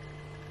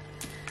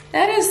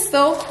 That is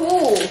so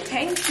cool.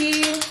 Thank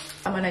you.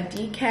 I'm gonna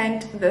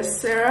decant the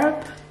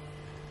syrup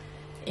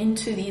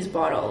into these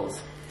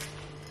bottles.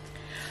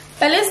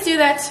 But let's do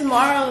that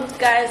tomorrow,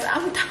 guys.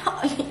 I'm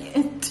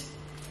tired.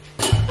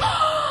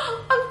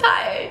 I'm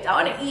tired.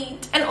 I want to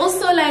eat. And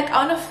also, like,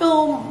 I want to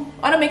film.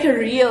 I want to make a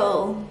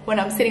reel when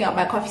I'm sitting at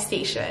my coffee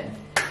station.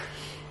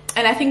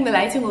 And I think the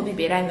lighting will be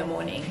better in the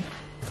morning.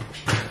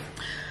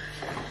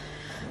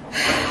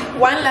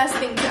 One last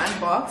thing to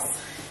unbox.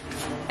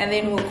 And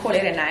then we'll call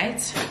it a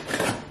night.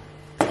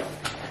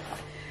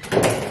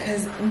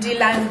 Because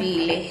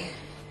Ndilambile.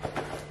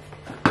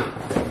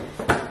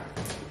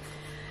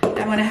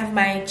 I'm gonna have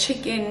my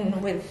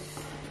chicken with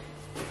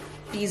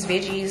these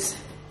veggies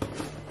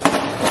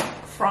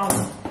from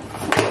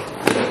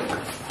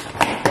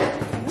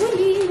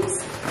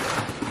Woolies.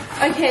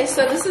 Okay,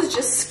 so this is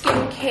just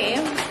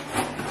skincare.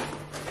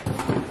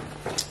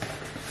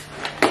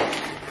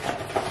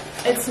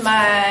 It's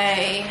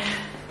I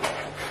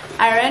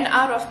ran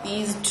out of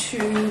these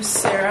two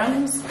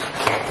serums.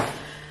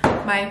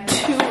 My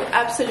two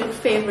absolute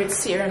favorite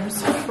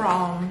serums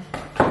from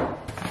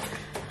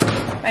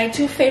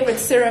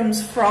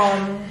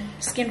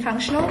Skin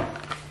Functional.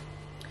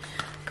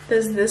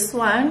 There's this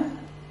one,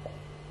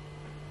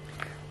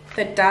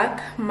 the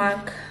Dark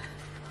Mark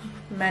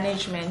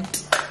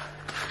Management.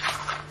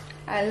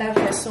 I love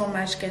her so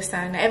much,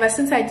 Kesana. Ever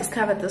since I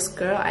discovered this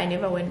girl, I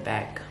never went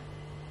back.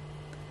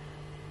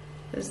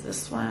 There's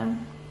this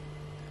one.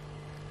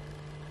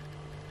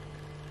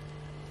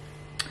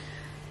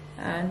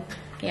 And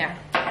yeah,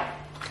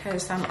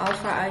 has some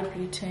alpha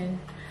ibuprofen.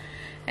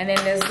 And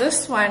then there's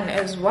this one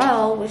as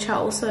well, which I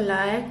also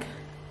like.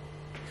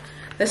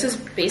 This is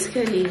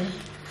basically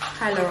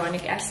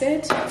hyaluronic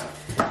acid,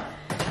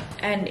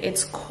 and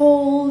it's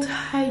called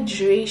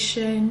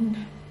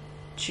Hydration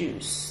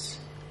Juice,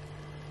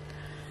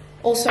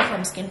 also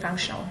from Skin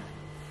Functional.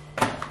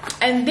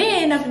 And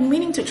then I've been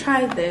meaning to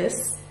try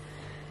this.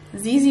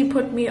 Zizi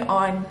put me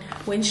on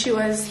when she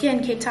was here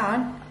in Cape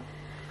Town.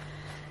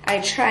 I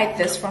tried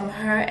this from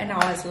her and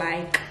I was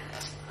like,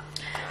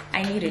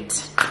 I need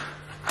it.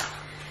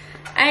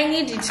 I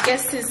need it.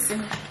 Guess this.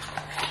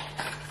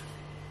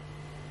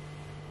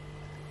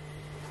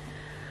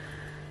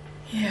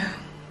 Yeah,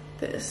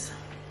 this.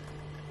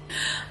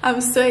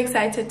 I'm so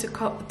excited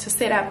to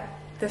set up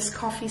this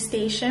coffee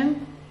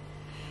station.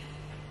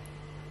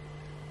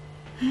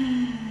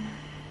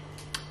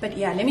 But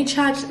yeah, let me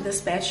charge this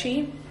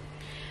battery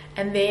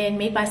and then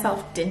make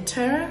myself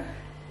dinner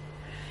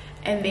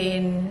and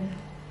then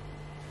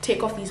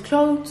take off these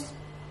clothes,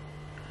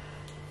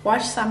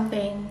 watch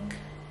something,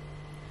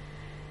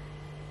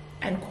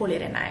 and call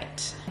it a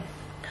night.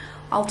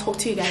 I'll talk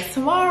to you guys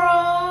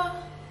tomorrow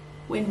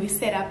when we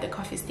set up the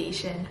coffee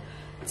station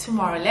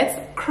tomorrow. Let's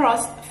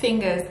cross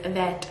fingers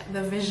that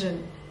the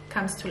vision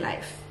comes to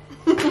life.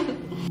 In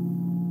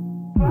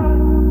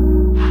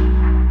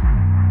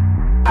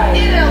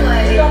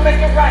LA, we gonna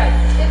make it right.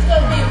 It's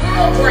gonna be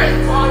real great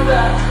on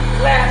the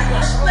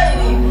last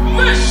lady,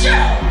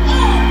 Michelle.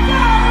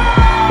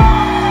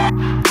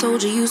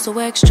 Told you you so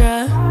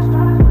extra,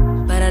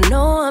 but I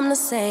know I'm the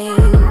same.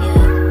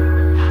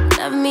 Yeah.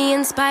 Love me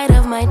in spite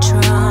of my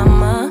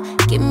trauma.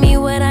 Give me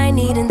what I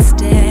need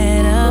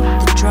instead of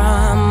the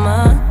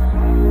drama.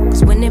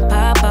 Cause when it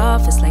pop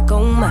off, it's like,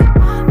 oh my,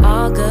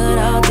 all good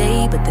all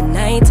day, but the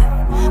night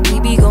we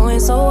be going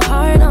so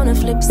hard on the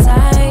flip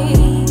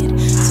side.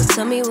 So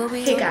tell me what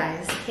we. Hey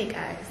guys.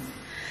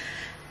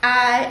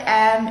 I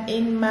am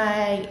in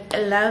my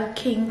Love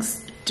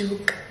Kings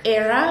Duke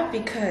era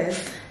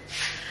because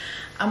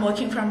I'm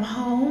working from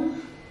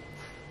home,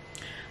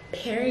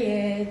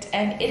 period.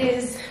 And it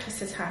is, what's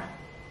the time?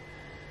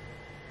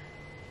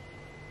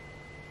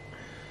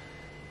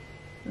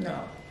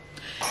 No.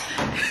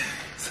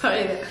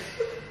 Sorry, that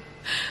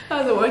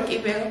was a work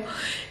email.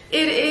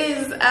 It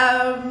is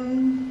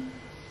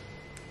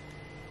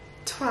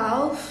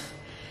 12,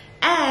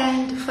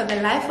 and for the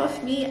life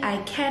of me, I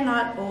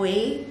cannot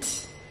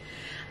wait.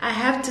 I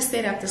have to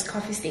set up this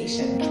coffee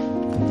station.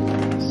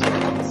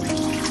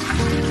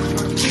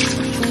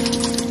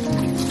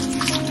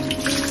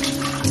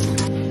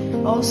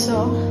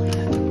 Also,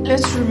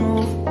 let's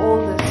remove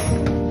all this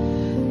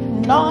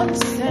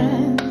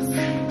nonsense.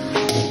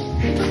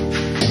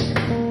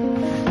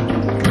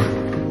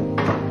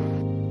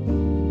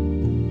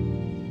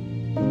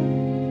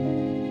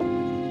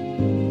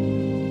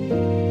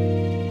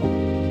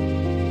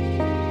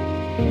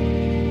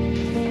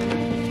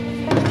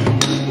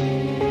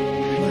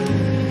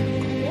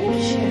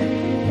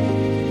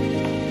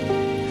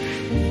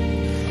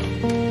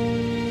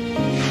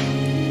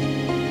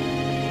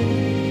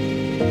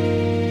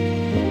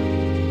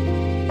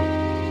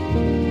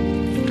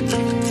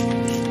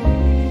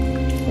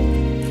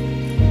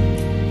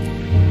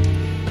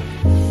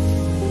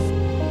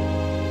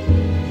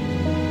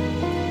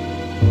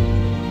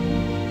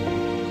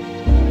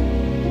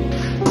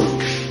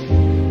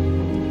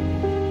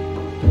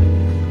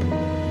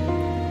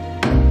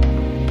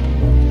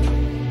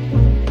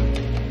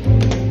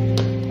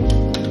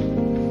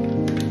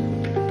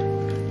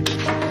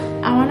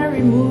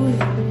 Remove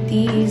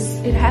these.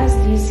 It has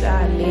these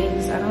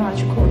legs, I don't know what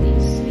you call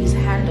these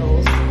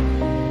handles,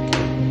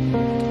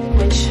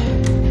 which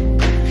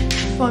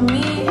for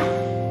me,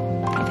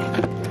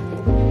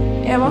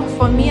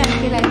 I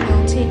feel like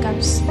they'll take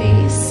up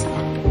space,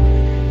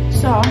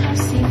 so I want to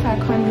see if I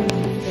can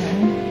remove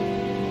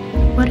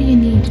them. What do you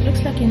need? It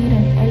looks like you need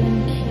an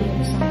Allen key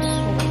of some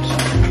sort.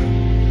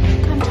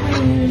 Can't I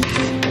use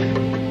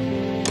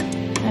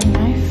a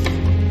knife?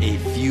 A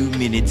few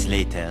minutes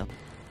later.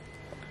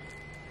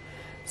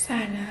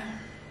 Sana.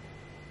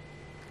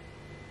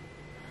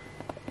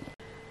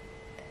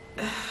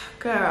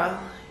 Girl,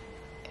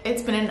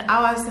 it's been an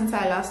hour since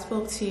I last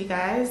spoke to you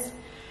guys,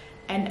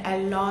 and a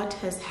lot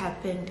has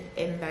happened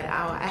in that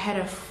hour. I had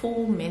a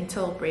full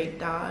mental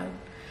breakdown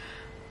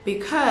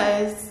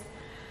because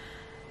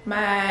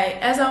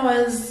as I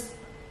was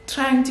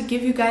trying to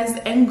give you guys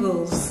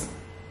angles,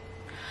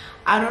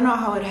 I don't know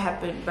how it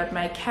happened, but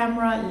my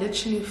camera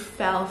literally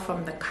fell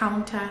from the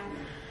counter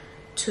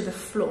to the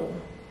floor.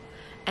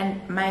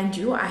 And mind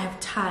you, I have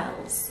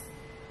tiles,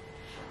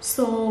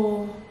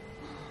 so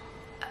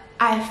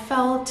I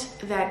felt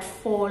that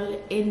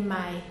fall in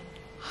my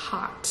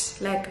heart,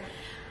 like,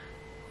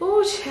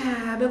 oh,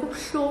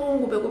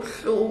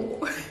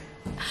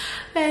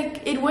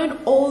 like it went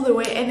all the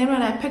way. And then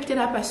when I picked it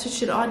up, I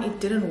switched it on, it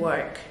didn't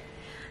work,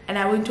 and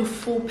I went to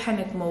full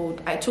panic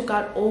mode. I took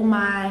out all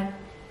my,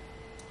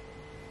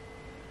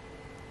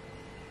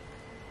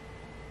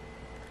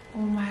 oh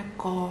my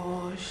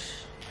gosh.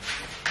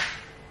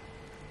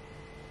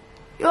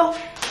 Yo,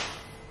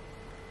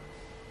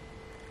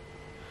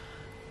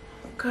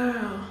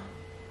 girl,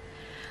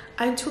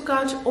 I took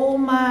out all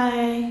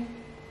my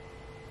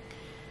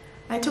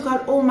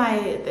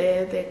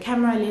the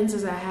camera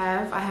lenses I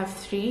have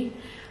 3,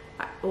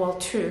 well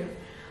 2.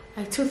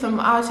 I took them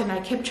out and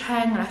I kept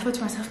trying, and I thought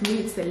to myself,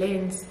 maybe it's the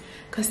lens,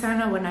 because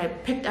Sana, when I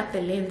picked up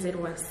the lens, it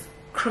was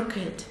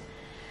crooked,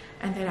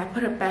 and then I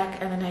put it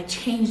back and then I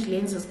changed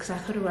lenses because I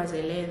thought it was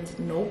a lens.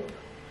 Nope.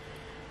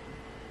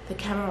 the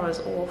camera was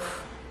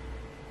off.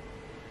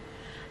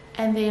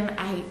 And then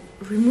I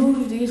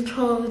removed these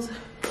clothes,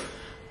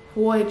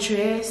 wore a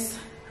dress,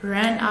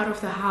 ran out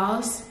of the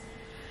house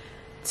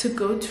to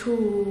go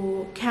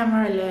to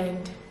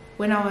Cameraland.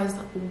 When I was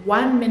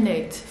 1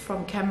 minute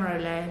from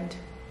Cameraland,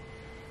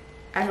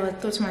 I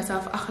thought to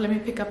myself, oh, let me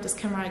pick up this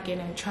camera again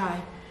and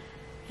try.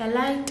 I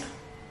light,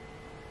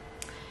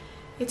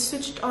 it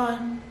switched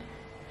on.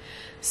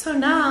 So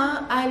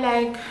now I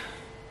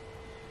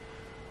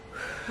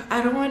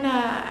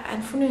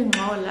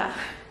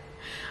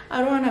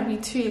don't wanna be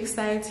too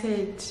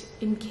excited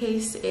in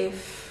case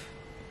if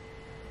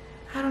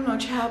I don't know,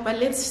 child, but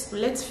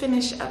let's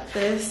finish up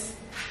this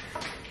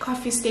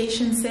coffee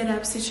station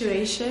setup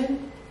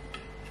situation.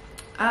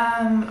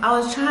 I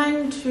was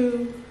trying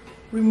to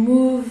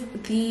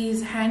remove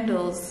these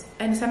handles,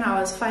 and then I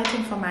was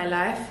fighting for my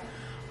life.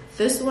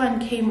 This one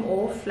came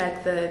off,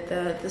 like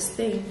this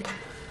thing,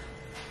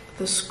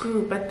 the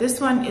screw, but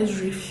this one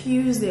is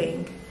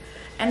refusing.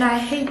 And I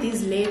hate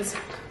these legs,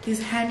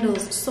 these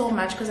handles so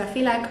much, because I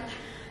feel like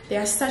they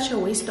are such a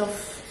waste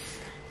of,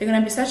 they're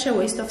gonna be such a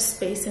waste of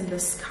space in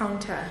this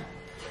counter.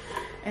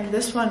 And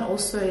this one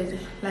also is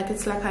like,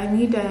 it's like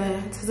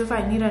it's as if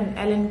I need an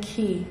Allen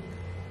key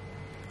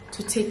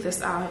to take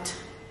this out,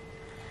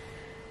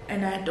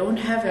 and I don't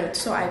have it.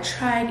 So I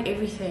tried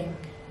everything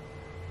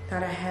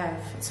that I have,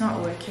 it's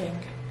not working.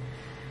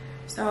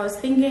 So I was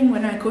thinking,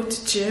 when I go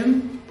to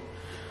gym,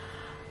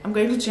 I'm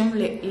going to gym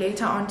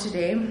later on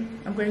today,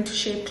 I'm going to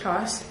shape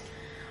class.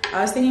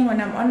 I was thinking, when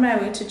I'm on my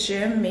way to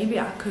gym, maybe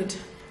I could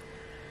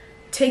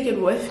take it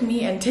with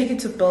me and take it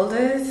to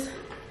Builders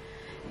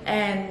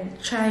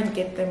and try and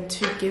get them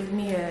to give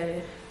me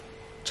to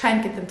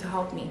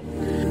help me.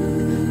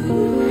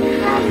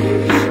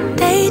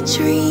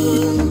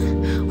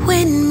 Daydream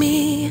with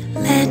me,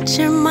 let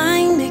your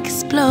mind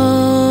explore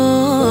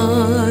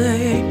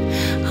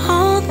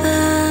all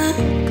the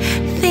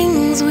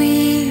things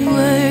we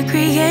were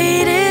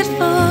created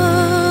for.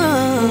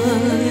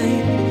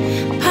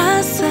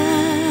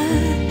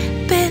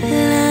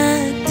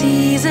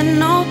 Possibilities,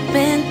 an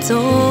open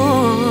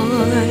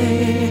door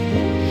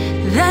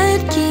that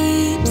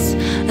keeps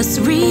us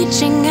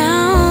reaching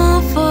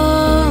out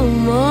for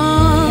more.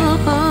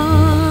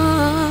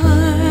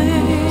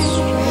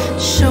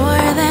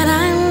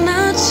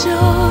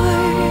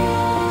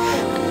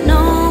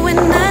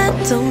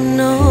 Don't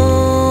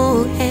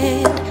know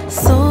it,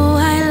 so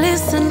I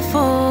listen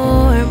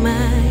for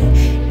my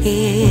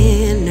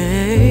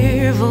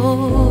inner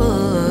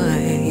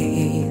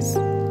voice.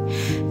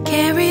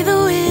 Carry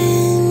the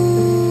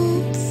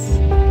winds,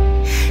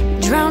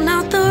 drown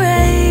out the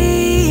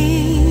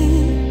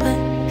rain, but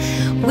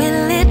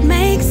will it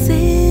make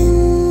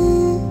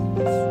sense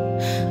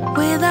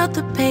without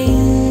the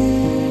pain?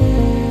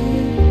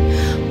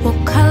 Will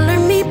color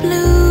me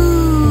blue,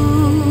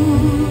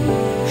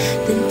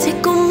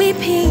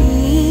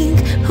 pink.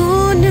 Who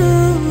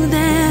knew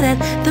that at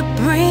the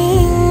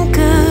brink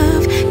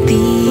of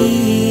the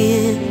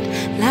end,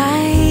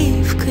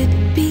 life could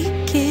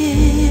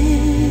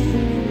begin?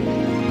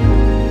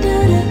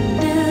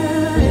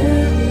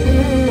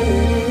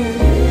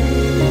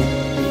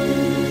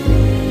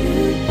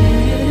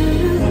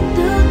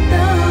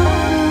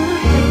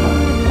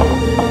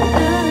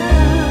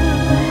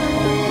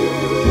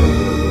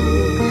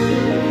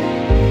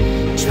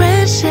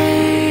 Treasure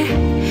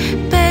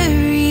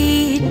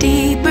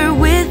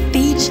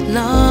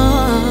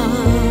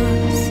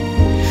loss,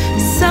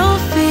 so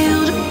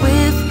filled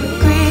with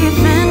grief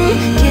and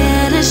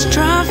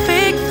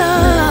catastrophic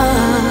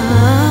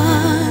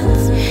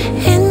thoughts,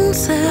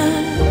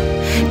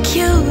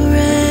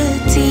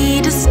 insecurity,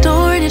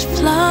 distorted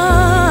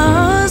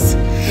flaws.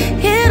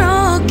 It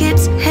all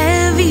gets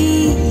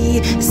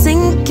heavy,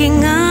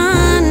 sinking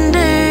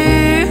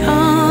under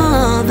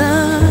all the.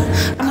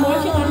 I'm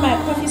working on my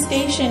coffee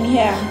station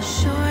here.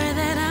 Sure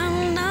that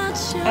I'm not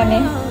sure.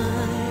 Annie?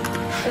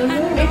 I know and I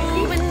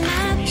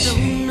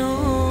don't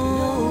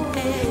know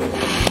it,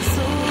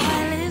 so I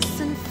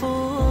listen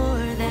for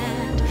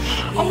that.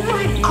 Oh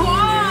my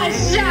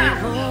gosh!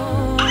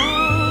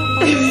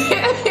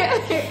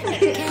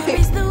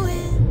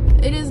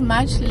 It is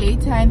much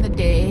later in the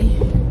day,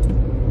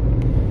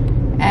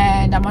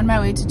 and I'm on my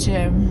way to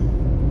gym.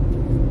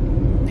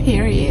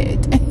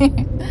 Period.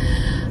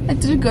 I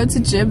didn't go to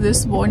gym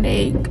this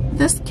morning.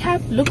 This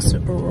cap looks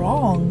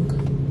wrong.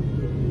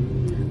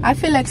 I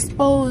feel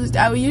exposed.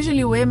 I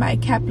usually wear my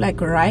cap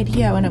like right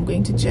here when I'm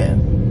going to gym.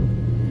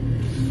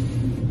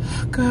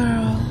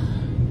 Girl.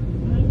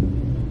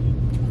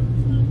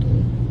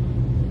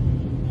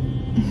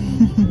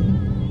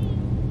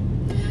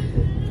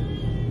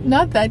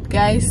 Not that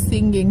guy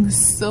singing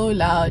so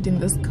loud in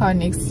this car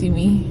next to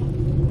me.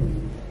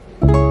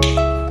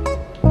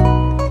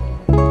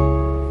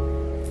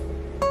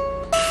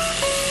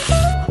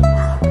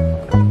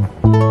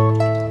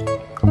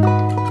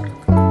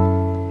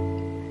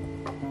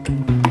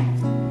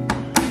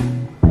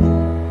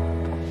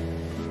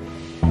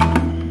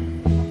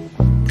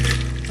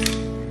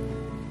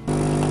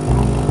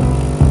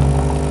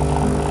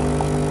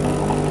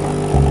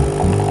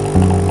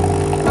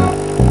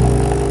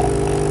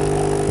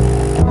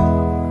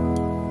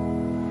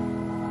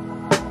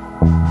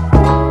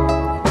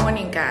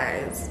 morning,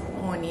 guys.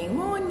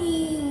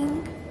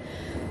 Morning.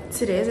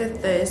 Today's a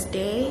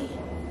Thursday.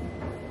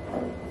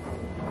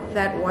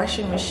 That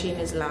washing machine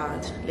is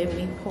loud. Let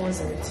me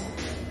pause it.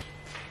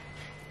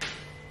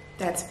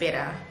 That's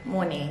better.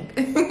 Morning.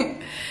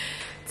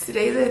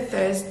 Today's a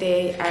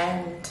Thursday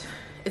and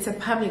it's a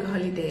public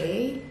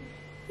holiday.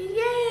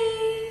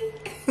 Yay!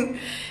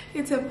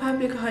 It's a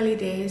public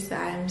holiday, so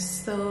I'm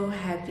so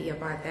happy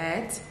about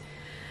that.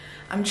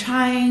 I'm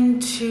trying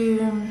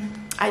to...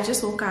 I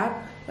just woke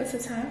up. What's the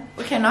time?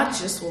 Okay, not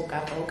just woke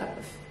up. I woke up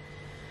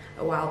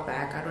a while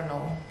back. I don't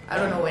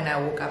know when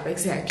I woke up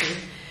exactly.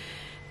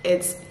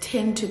 It's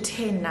 10 to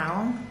 10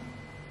 now.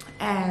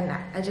 And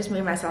I just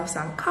made myself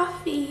some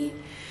coffee.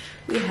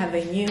 We have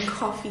a new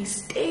coffee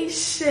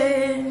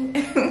station.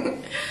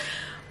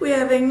 We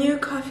have a new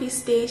coffee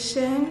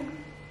station.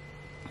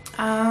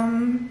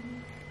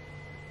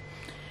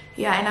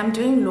 Yeah, and I'm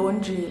doing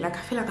laundry. Like,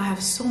 I feel like I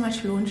have so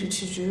much laundry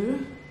to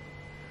do.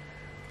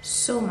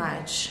 So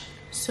much.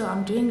 So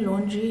I'm doing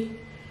laundry,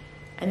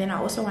 and then I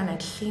also want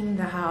to clean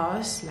the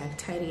house, like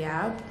tidy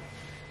up.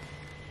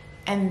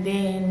 And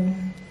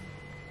then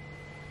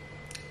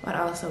what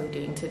else are we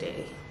doing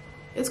today?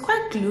 It's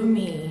quite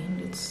gloomy.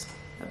 It's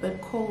a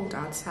bit cold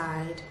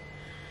outside,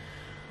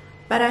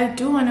 but I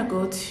do want to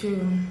go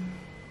to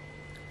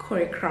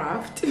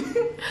Choreocraft.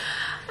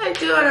 I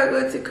do want to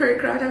go to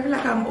Choreocraft. I feel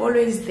like I'm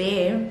always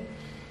there.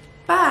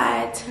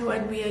 But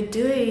what we are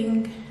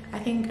doing, I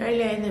think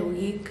earlier in the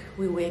week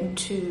we went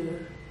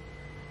to,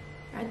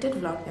 I did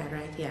vlog that,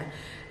 right? Yeah.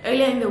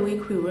 Earlier in the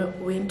week we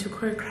went to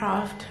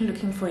Choreocraft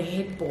looking for a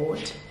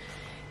headboard.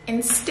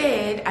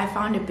 Instead, I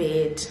found a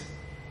bed.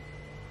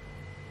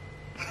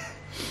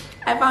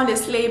 I found a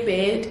sleigh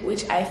bed,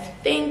 which I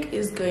think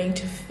is going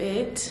to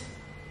fit.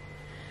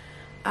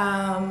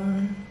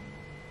 Yeah,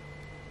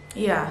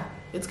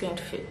 it's going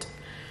to fit.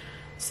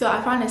 So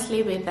I found a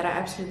sleigh bed that I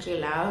absolutely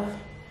love.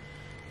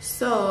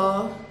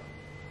 So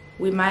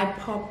we might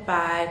pop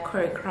by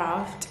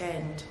Choreocraft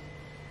and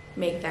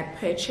make that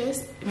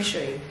purchase. Let me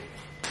show you.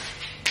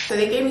 So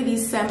they gave me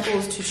these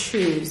samples to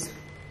choose.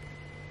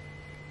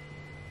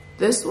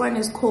 This one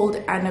is called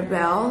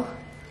Annabelle.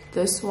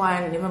 This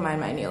one, never mind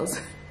my nails.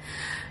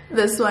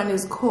 This one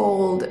is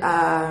called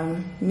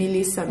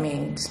Millie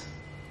Cement.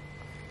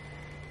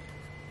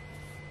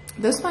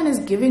 This one is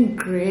giving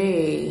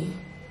gray.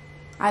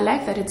 I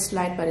like that it's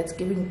light, but it's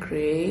giving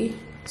gray,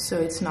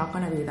 so it's not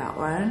gonna be that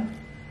one.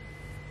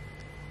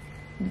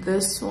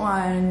 This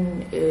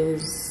one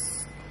is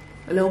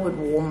a little bit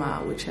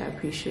warmer, which I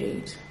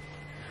appreciate.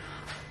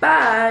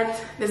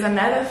 But there's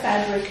another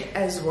fabric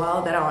as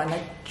well that I want to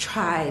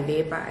try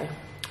there by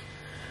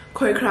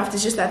Choreocraft.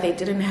 It's just that they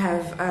didn't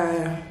have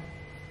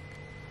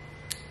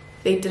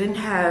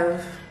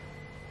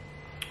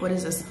what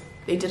is this?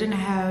 They didn't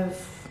have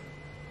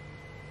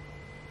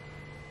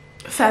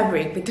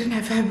fabric. They didn't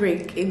have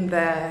fabric in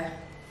the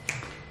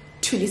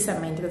Tuli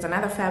Cement. There's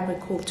another fabric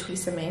called Tuli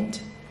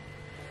Cement.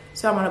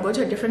 So I'm gonna go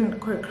to a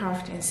different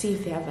Choreocraft and see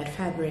if they have that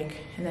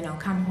fabric, and then I'll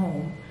come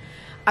home.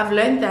 I've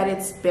learned that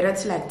it's better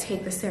to like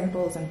take the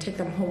samples and take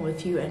them home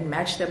with you and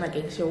match them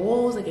against your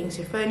walls, against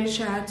your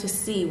furniture, to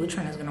see which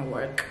one is gonna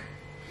work.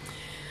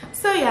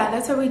 So yeah,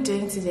 that's what we're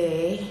doing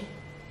today.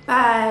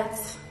 But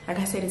like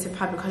I said, it's a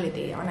public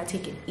holiday. I want to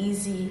take it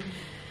easy.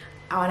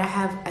 I want to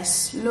have a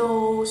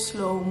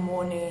slow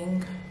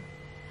morning.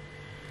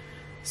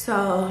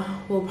 So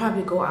we'll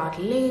probably go out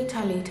later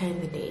in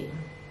the day.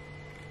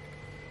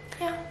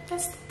 Yeah,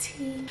 that's the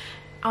tea.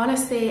 I want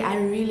to say I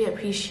really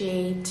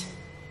appreciate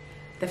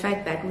the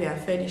fact that we are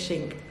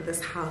furnishing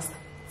this house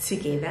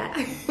together.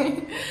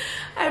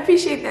 I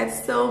appreciate that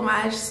so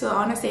much. So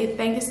I want to say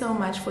thank you so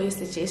much for your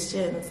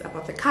suggestions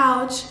about the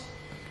couch.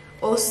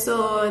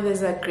 Also,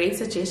 there's a great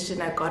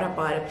suggestion I got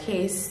about a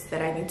place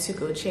that I need to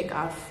go check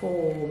out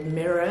for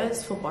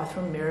mirrors, for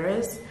bathroom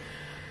mirrors.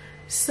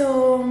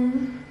 So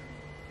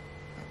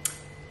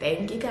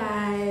thank you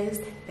guys.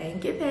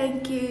 Thank you.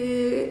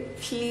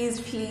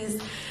 Please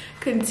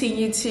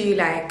continue to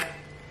like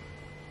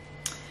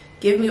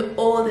give me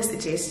all the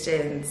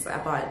suggestions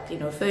about, you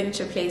know,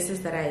 furniture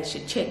places that I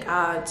should check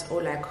out,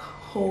 or like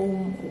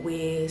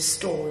homeware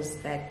stores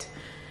that,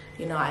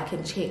 you know, I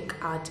can check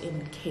out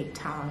in Cape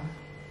Town.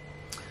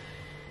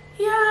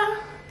 Yeah,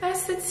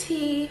 that's the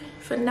tea.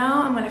 For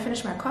now, I'm gonna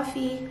finish my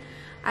coffee.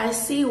 I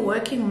see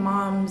Working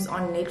Moms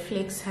on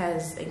Netflix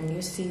has a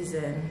new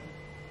season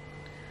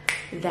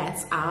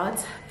that's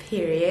out,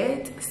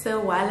 period. So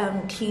while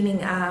I'm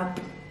cleaning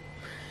up,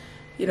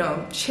 you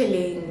know,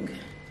 chilling.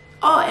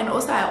 Oh, and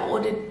also I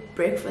ordered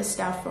breakfast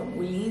stuff from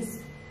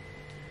Woolies,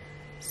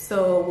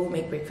 so we'll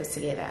make breakfast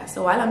together.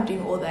 So while I'm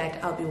doing all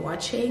that, I'll be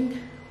watching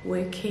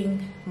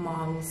Working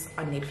Moms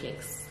on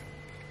Netflix,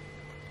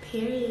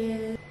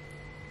 period.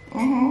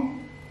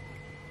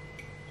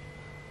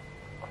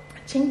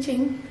 Ching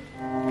ching.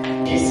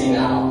 Easy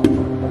now.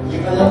 You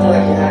even look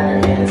like you have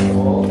your hands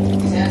full.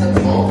 These hands are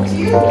full to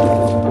you?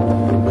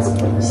 What's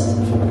first?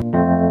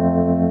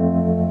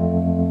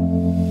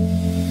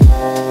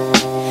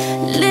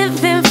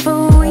 Living for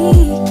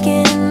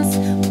weekends,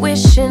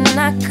 wishing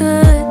I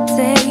could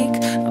take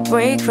a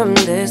break from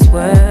this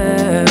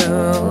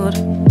world.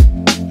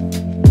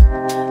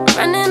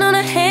 Running on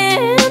a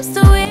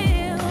hamster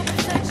wheel.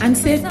 And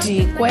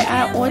safety, where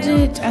I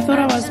thought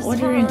I was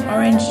ordering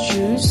orange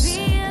juice.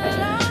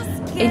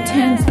 It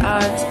turns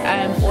out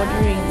I'm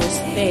ordering this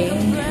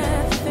thing.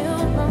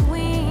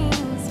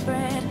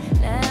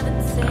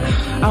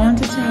 I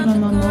wanted to have a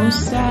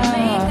mimosa,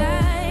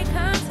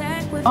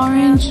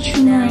 orange,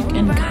 turmeric,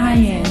 and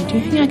cayenne. Do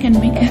you think I can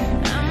make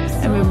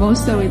a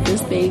mimosa with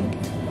this thing?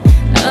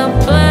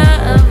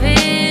 Above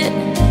it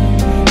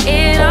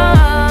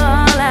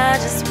all, I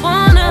just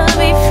wanna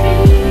be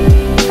free.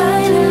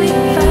 Finally,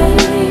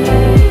 finally,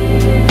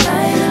 finally.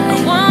 I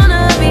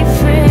wanna be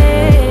free.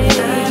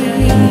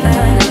 Finally,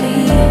 finally.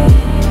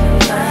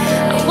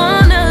 I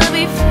wanna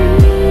be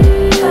free.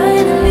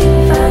 Finally,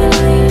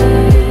 finally,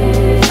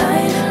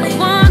 finally. I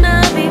wanna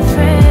be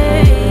free.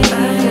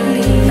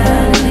 Finally,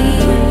 finally,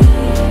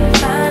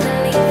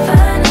 finally,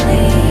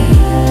 finally.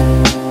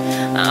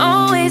 I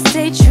always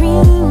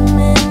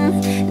daydreaming,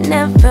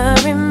 never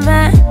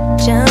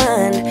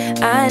imagined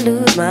I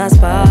lose my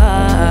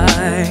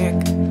spark.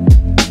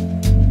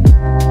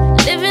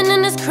 Living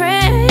in this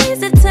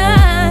crazy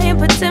time,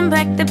 putting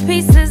back the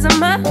pieces of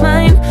my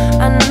mind.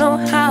 I know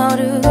how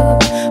to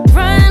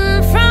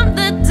run from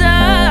the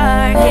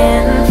dark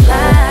and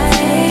fly.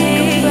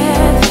 Take a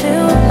breath,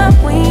 feel my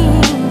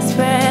wings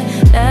spread,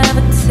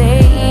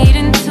 levitate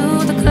into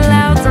the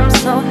clouds. I'm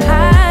so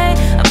high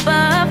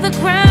above the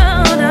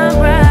ground, I'm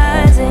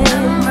rising.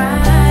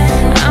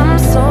 I'm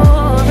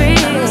soaring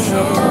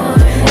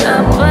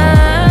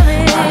above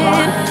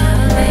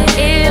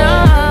it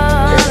all.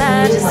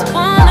 I just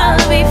wanna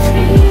be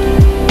free.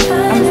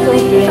 I'm still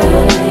doing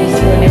it,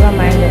 so never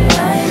mind it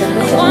now.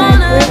 I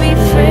wanna be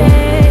free.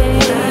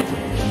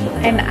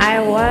 And I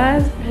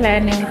was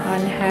planning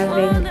on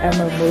having a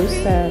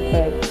mimosa,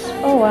 but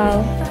oh well.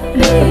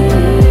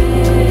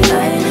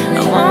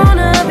 I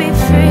wanna be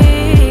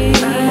free.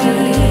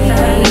 Finally,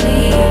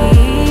 finally,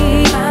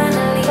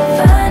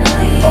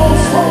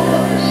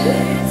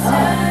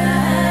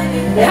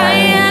 I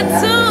had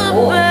to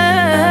abide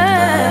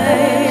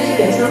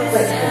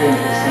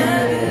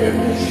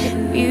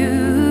you.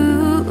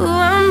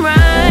 I'm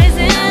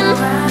rising,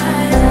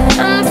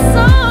 I'm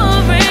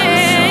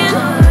soaring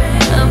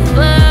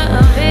above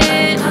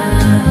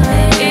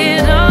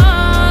it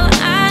all.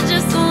 I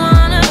just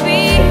wanna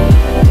be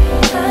free.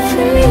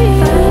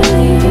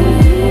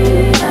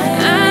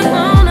 I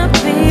wanna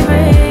be free.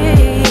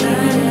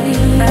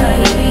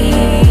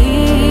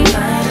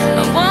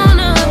 I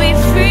wanna be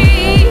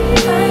free.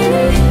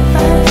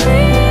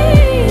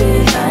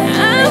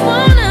 I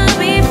wanna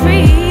be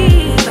free.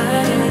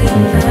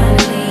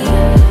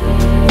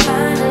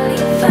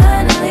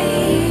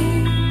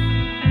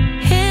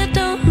 It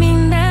don't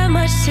mean that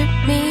much to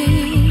me.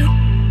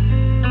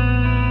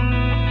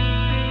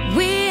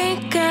 We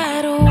ain't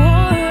gotta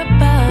worry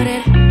about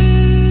it.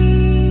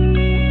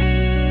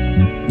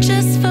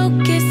 Just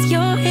focus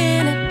your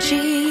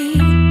energy.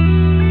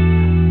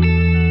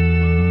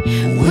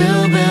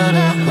 We'll build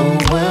a whole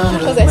world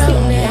Because I see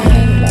around it.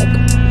 online like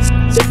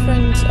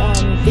different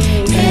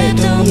things It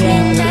don't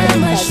mean that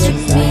much to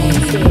me.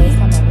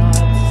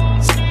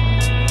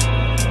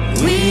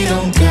 We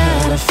don't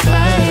gotta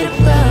fight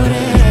about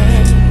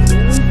it.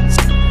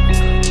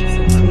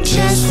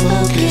 Just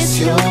focus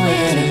your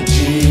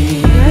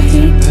energy,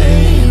 baby.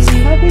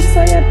 Happy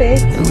soya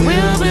bake.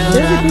 We'll build a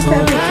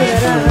whole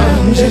life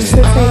around it.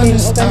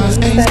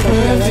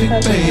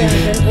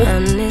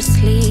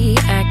 Honestly,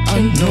 I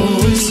can know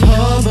it's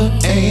hard, but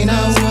ain't I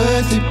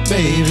worth it,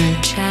 baby?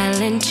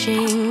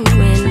 challenging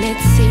when it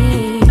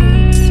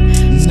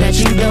seems that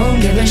you don't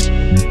give a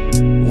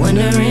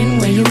wondering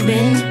where you've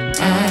been.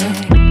 I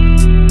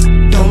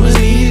don't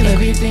believe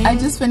everything. I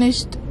just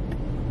finished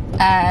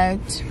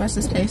at, what's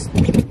this place?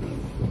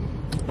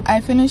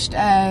 I finished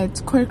at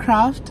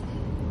Corecraft.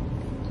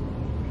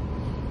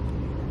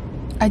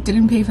 I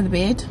didn't pay for the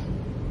bed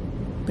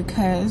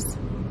because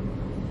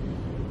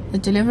the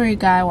delivery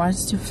guy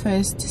wants to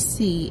first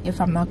see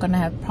if I'm not gonna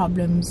have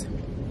problems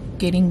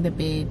getting the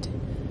bed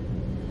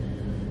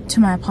to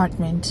my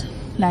apartment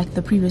like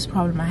the previous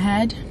problem I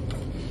had.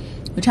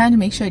 We're trying to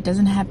make sure it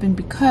doesn't happen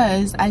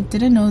because I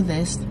didn't know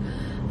this.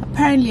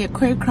 Apparently at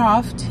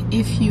Corecraft,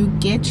 if you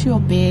get your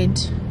bed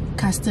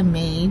custom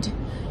made,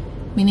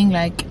 meaning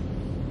like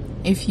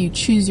if you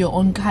choose your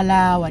own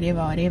color,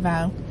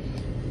 whatever,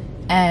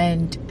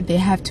 and they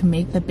have to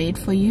make the bed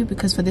for you,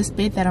 because for this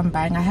bed that I'm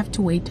buying I have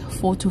to wait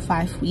 4 to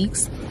 5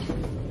 weeks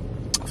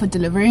for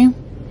delivery,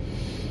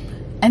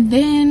 and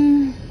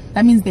then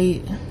that means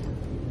the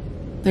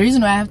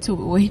reason why I have to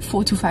wait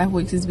 4 to 5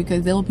 weeks is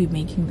because they'll be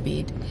making the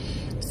bed.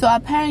 So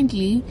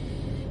apparently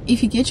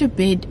if you get your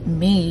bed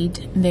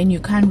made, then you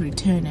can't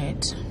return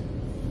it,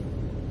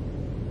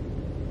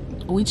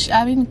 which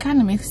I mean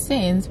kind of makes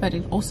sense, but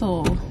it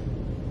also,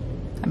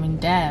 I mean,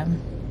 damn,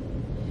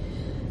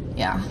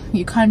 yeah,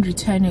 you can't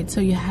return it,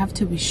 so you have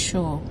to be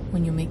sure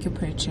when you make your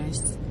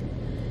purchase,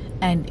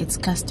 and it's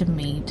custom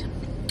made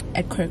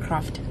at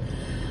Corecraft.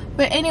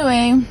 But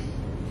anyway,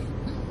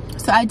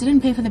 So I didn't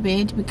pay for the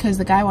bed because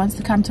the guy wants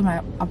to come to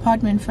my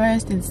apartment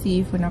first and see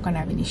if we're not gonna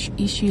have any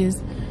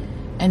issues,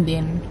 and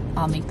then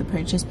I'll make the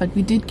purchase. But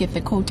we did get the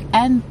coat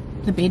and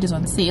the bed is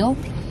on sale.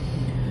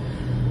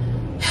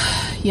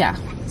 Yeah,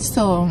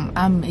 so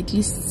at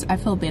least I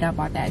feel better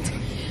about that.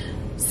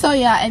 So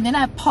yeah, and then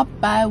I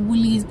popped by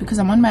Woolies because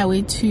I'm on my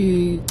way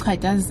to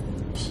Qaita's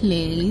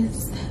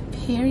place,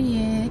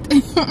 period.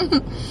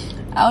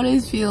 I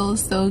always feel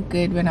so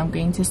good when I'm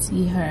going to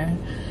see her.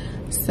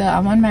 So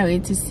I'm on my way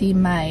to see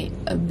my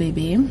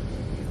baby,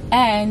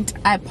 and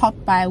I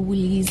popped by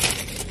Woolies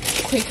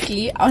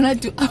quickly. I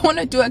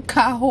wanna do a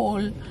car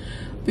haul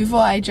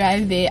before I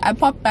drive there. I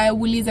popped by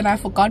Woolies and I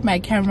forgot my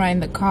camera in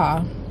the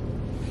car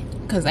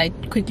because I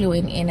quickly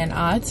went in and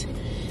out.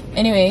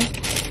 Anyway,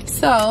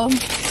 so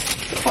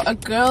for a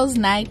girls'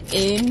 night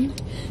in,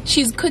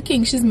 she's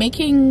cooking. She's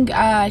making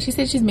she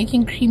said she's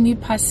making creamy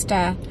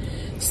pasta,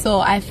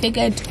 so I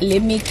figured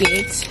let me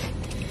get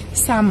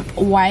some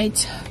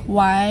white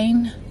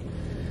wine.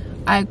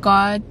 I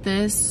got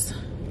this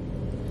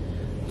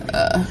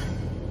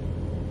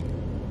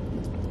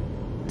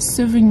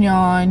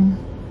Sauvignon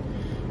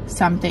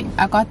something.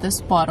 I got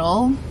this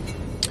bottle.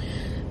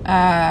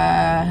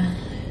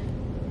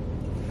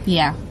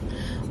 Yeah,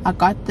 I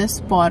got this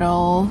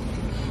bottle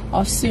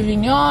of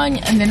Sauvignon,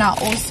 and then I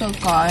also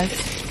got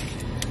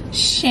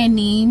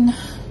Chenin.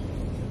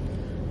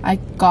 I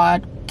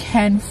got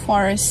Can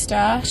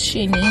Forester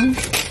Chenin,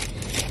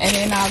 and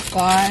then I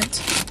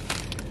got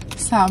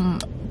some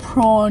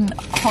prawn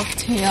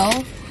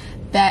cocktail.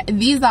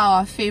 These are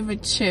our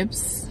favorite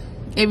chips.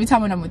 Every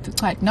time when I'm with the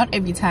client, not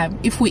every time,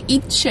 if we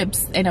eat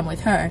chips and I'm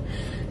with her,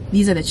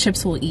 these are the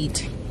chips we'll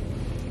eat.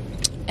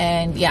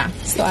 And yeah,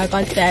 so I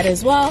got that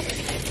as well.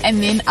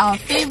 And then our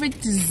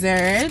favorite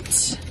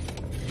dessert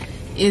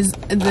is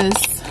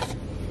this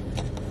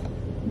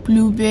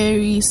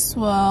blueberry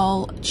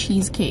swirl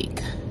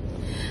cheesecake.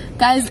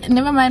 Guys,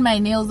 never mind my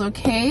nails,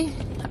 okay?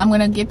 I'm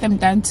gonna get them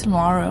done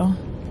tomorrow.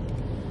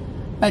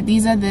 But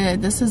this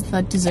is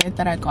the dessert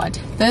that I got.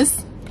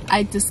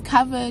 I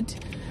discovered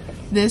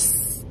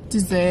this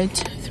dessert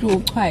through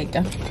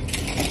Qaita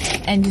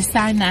and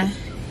Desana.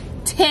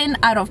 10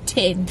 out of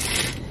 10.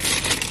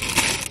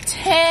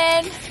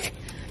 10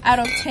 out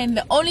of 10.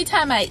 The only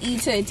time I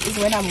eat it is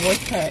when I'm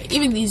with her.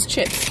 Even these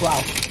chips,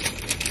 wow.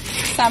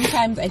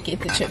 Sometimes I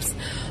get the chips.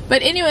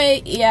 But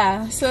anyway,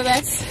 yeah, so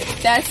that's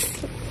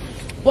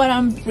what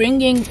I'm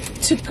bringing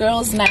to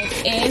girls'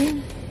 night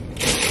in.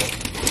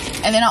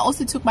 And then I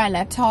also took my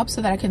laptop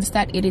so that I can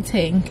start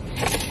editing.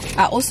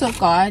 I also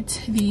got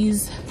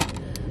these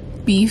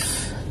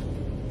beef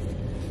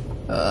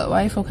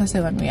why are you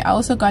focusing on me? I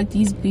also got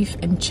these beef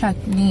and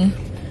chutney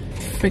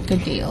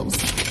fricadelles,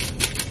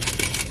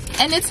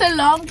 and it's a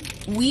long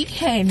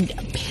weekend,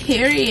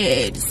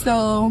 period.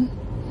 So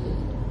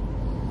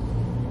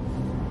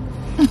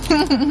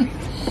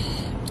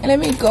let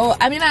me go.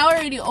 I mean, I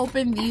already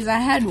opened these. I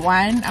had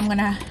one. I'm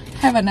gonna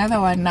have another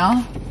one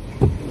now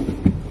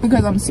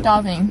because I'm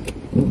starving.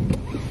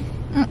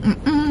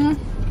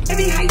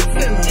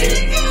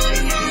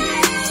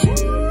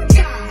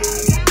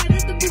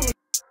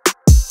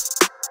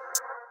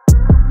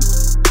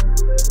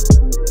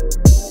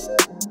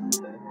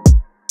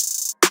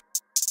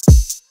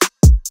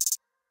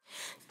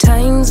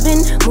 Time's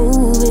been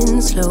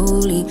moving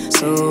slowly,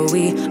 so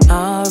we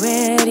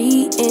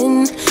already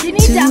in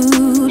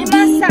too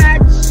deep.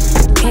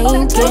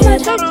 Can't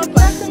get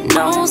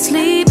no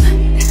sleep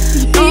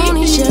on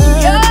each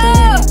other,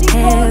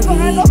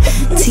 heavy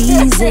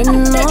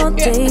teasing all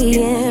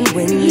day, and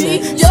when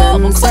the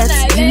sun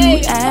sets,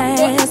 you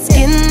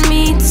asking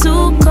me to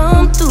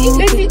come through,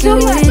 pick it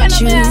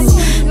with you.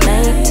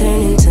 Night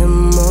turn into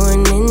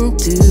morning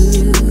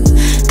dew,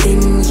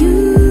 then you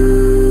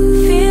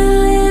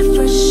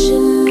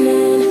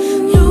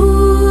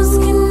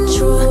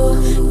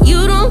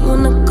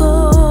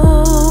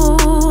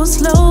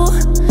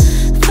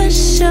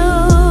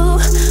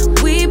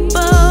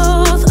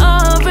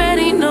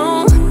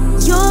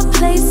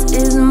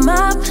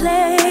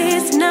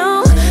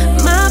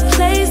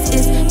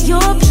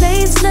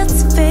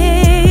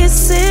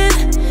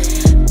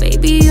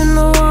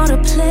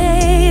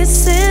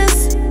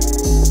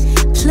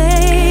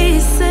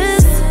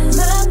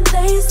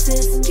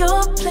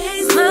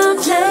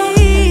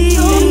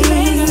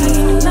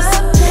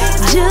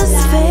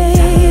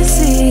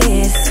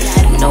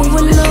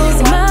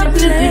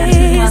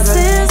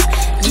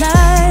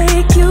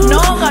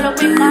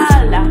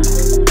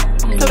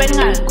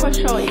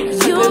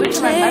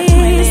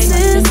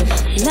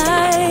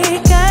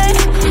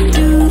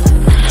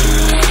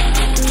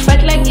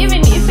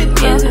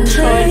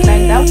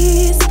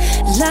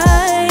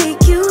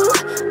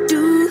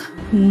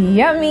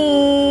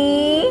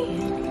yummy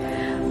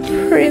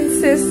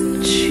princess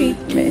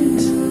treatment.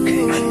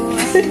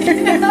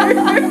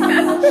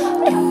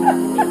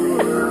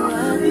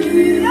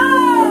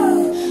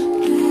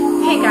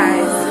 Hey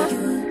guys,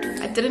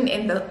 I didn't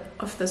end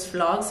off this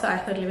vlog, so I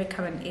thought let me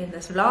come and end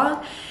this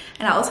vlog,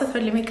 and I also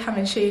thought let me come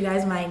and show you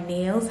guys my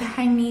nails,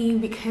 honey,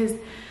 because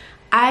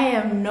I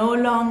am no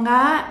longer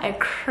a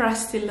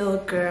crusty little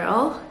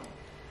girl.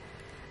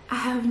 I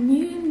have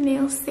new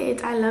nail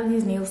set. I love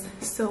these nails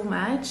so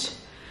much.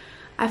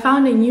 I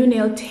found a new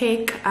nail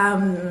tech.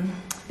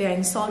 They're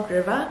in Salt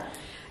River.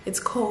 It's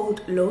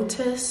called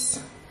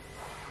Lotus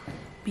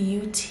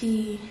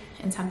Beauty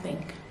and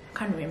something. I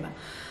can't remember.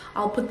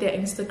 I'll put their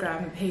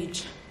Instagram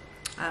page.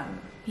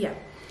 Yeah.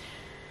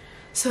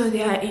 So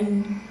they are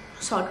in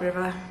Salt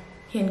River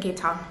here in Cape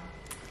Town.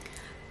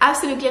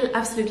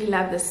 Absolutely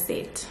love this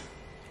set.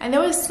 And they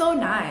were so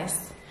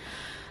nice.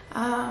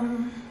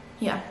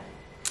 Yeah.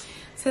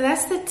 So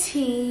that's the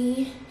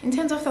tea. In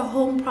terms of the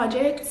home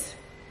project,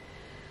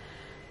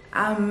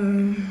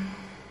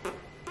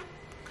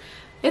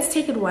 let's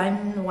take it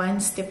one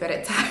step at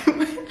a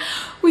time.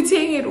 We're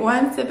taking it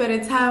one step at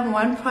a time,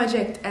 one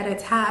project at a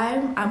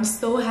time. I'm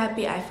so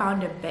happy I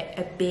found a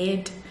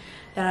bed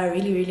that I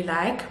really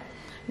like.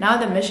 Now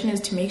the mission is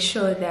to make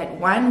sure that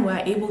one, we're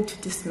able to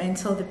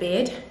dismantle the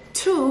bed.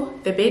 Two,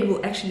 the bed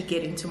will actually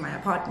get into my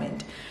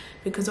apartment,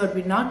 because what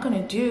we're not going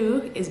to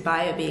do is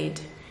buy a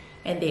bed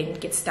and then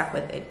get stuck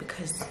with it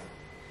because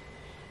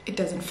it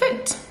doesn't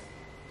fit.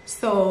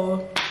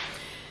 So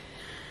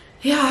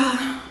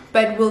yeah,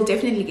 but we'll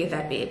definitely get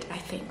that bed, I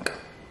think.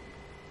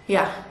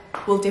 Yeah,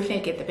 we'll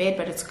definitely get the bed,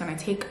 but it's gonna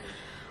take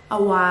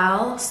a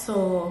while.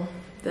 So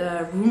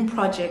the room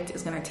project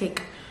is gonna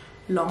take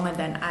longer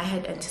than I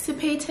had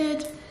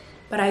anticipated,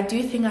 but I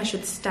do think I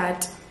should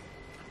start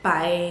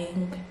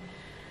buying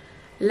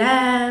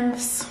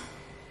lamps,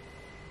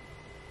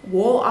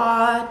 wall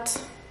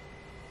art,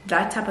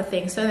 that type of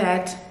thing, so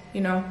that,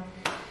 you know,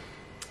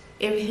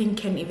 everything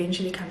can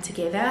eventually come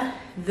together.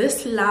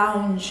 This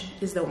lounge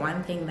is the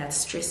one thing that's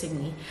stressing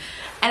me,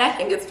 and I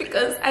think it's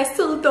because I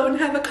still don't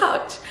have a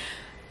couch.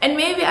 And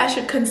maybe I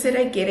should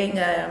consider getting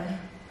a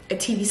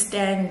TV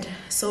stand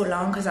so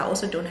long, because I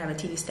also don't have a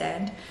TV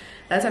stand.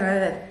 That's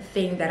another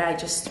thing that I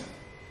just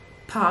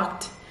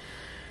parked,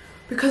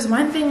 because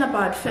one thing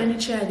about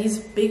furniture, these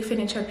big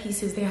furniture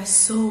pieces, they are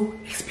so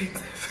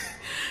expensive.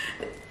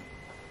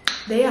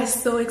 They are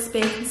so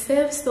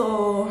expensive,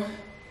 so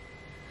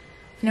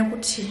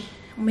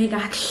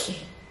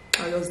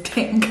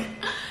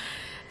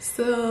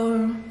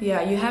so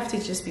yeah, you have to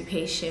just be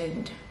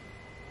patient,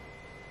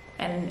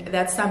 and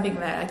that's something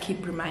that I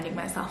keep reminding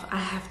myself. I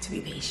have to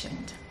be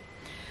patient.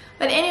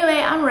 But anyway,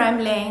 I'm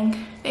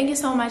rambling. Thank you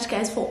so much,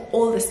 guys, for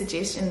all the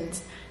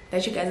suggestions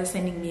that you guys are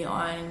sending me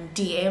on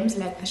DMs,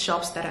 like the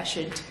shops that I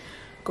should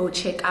go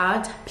check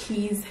out.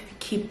 Please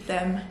keep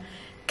them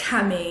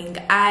coming.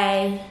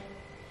 I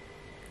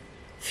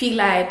feel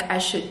like I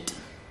should,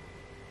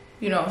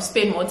 you know,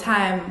 spend more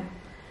time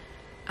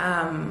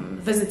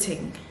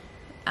visiting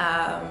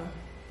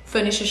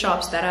furniture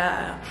shops that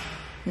are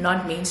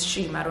not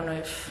mainstream. I don't know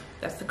if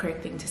that's the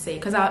correct thing to say,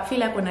 because I feel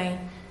like when I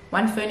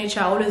want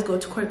furniture, I always go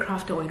to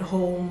Coycraft or At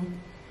Home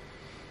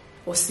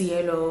or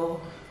Cielo.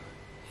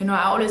 You know,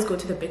 I always go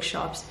to the big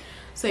shops.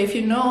 So if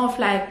you know of,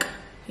 like,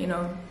 you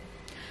know,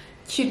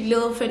 cute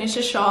little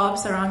furniture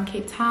shops around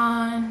Cape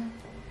Town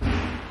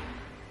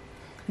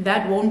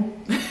that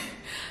won't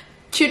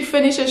cute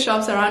furniture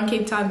shops around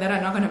Cape Town that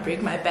are not gonna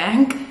break my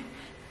bank,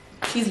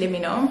 please let me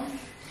know.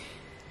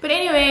 But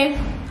anyway,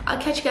 I'll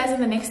catch you guys in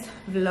the next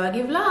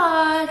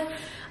vlog.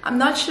 I'm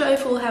not sure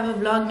if we'll have a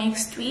vlog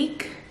next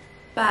week,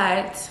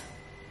 but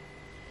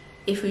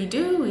if we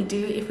do, we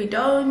do. If we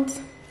don't,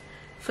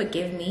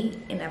 forgive me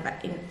in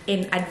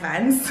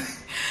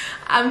advance.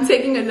 I'm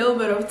taking a little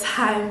bit of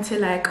time to,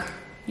 like,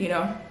 you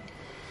know,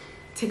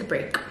 take a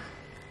break.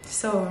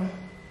 So,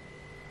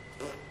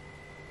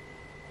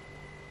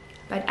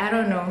 but I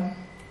don't know,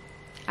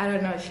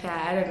 Sha,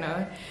 I don't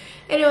know.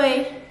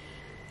 Anyway,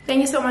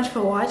 thank you so much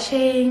for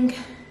watching.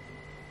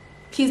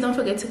 Please don't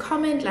forget to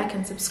comment, like,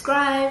 and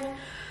subscribe.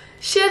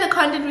 Share the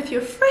content with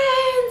your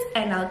friends,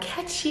 and I'll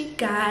catch you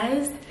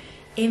guys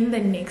in the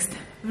next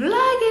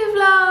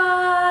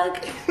vlog.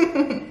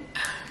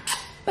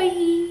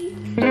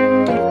 Bye.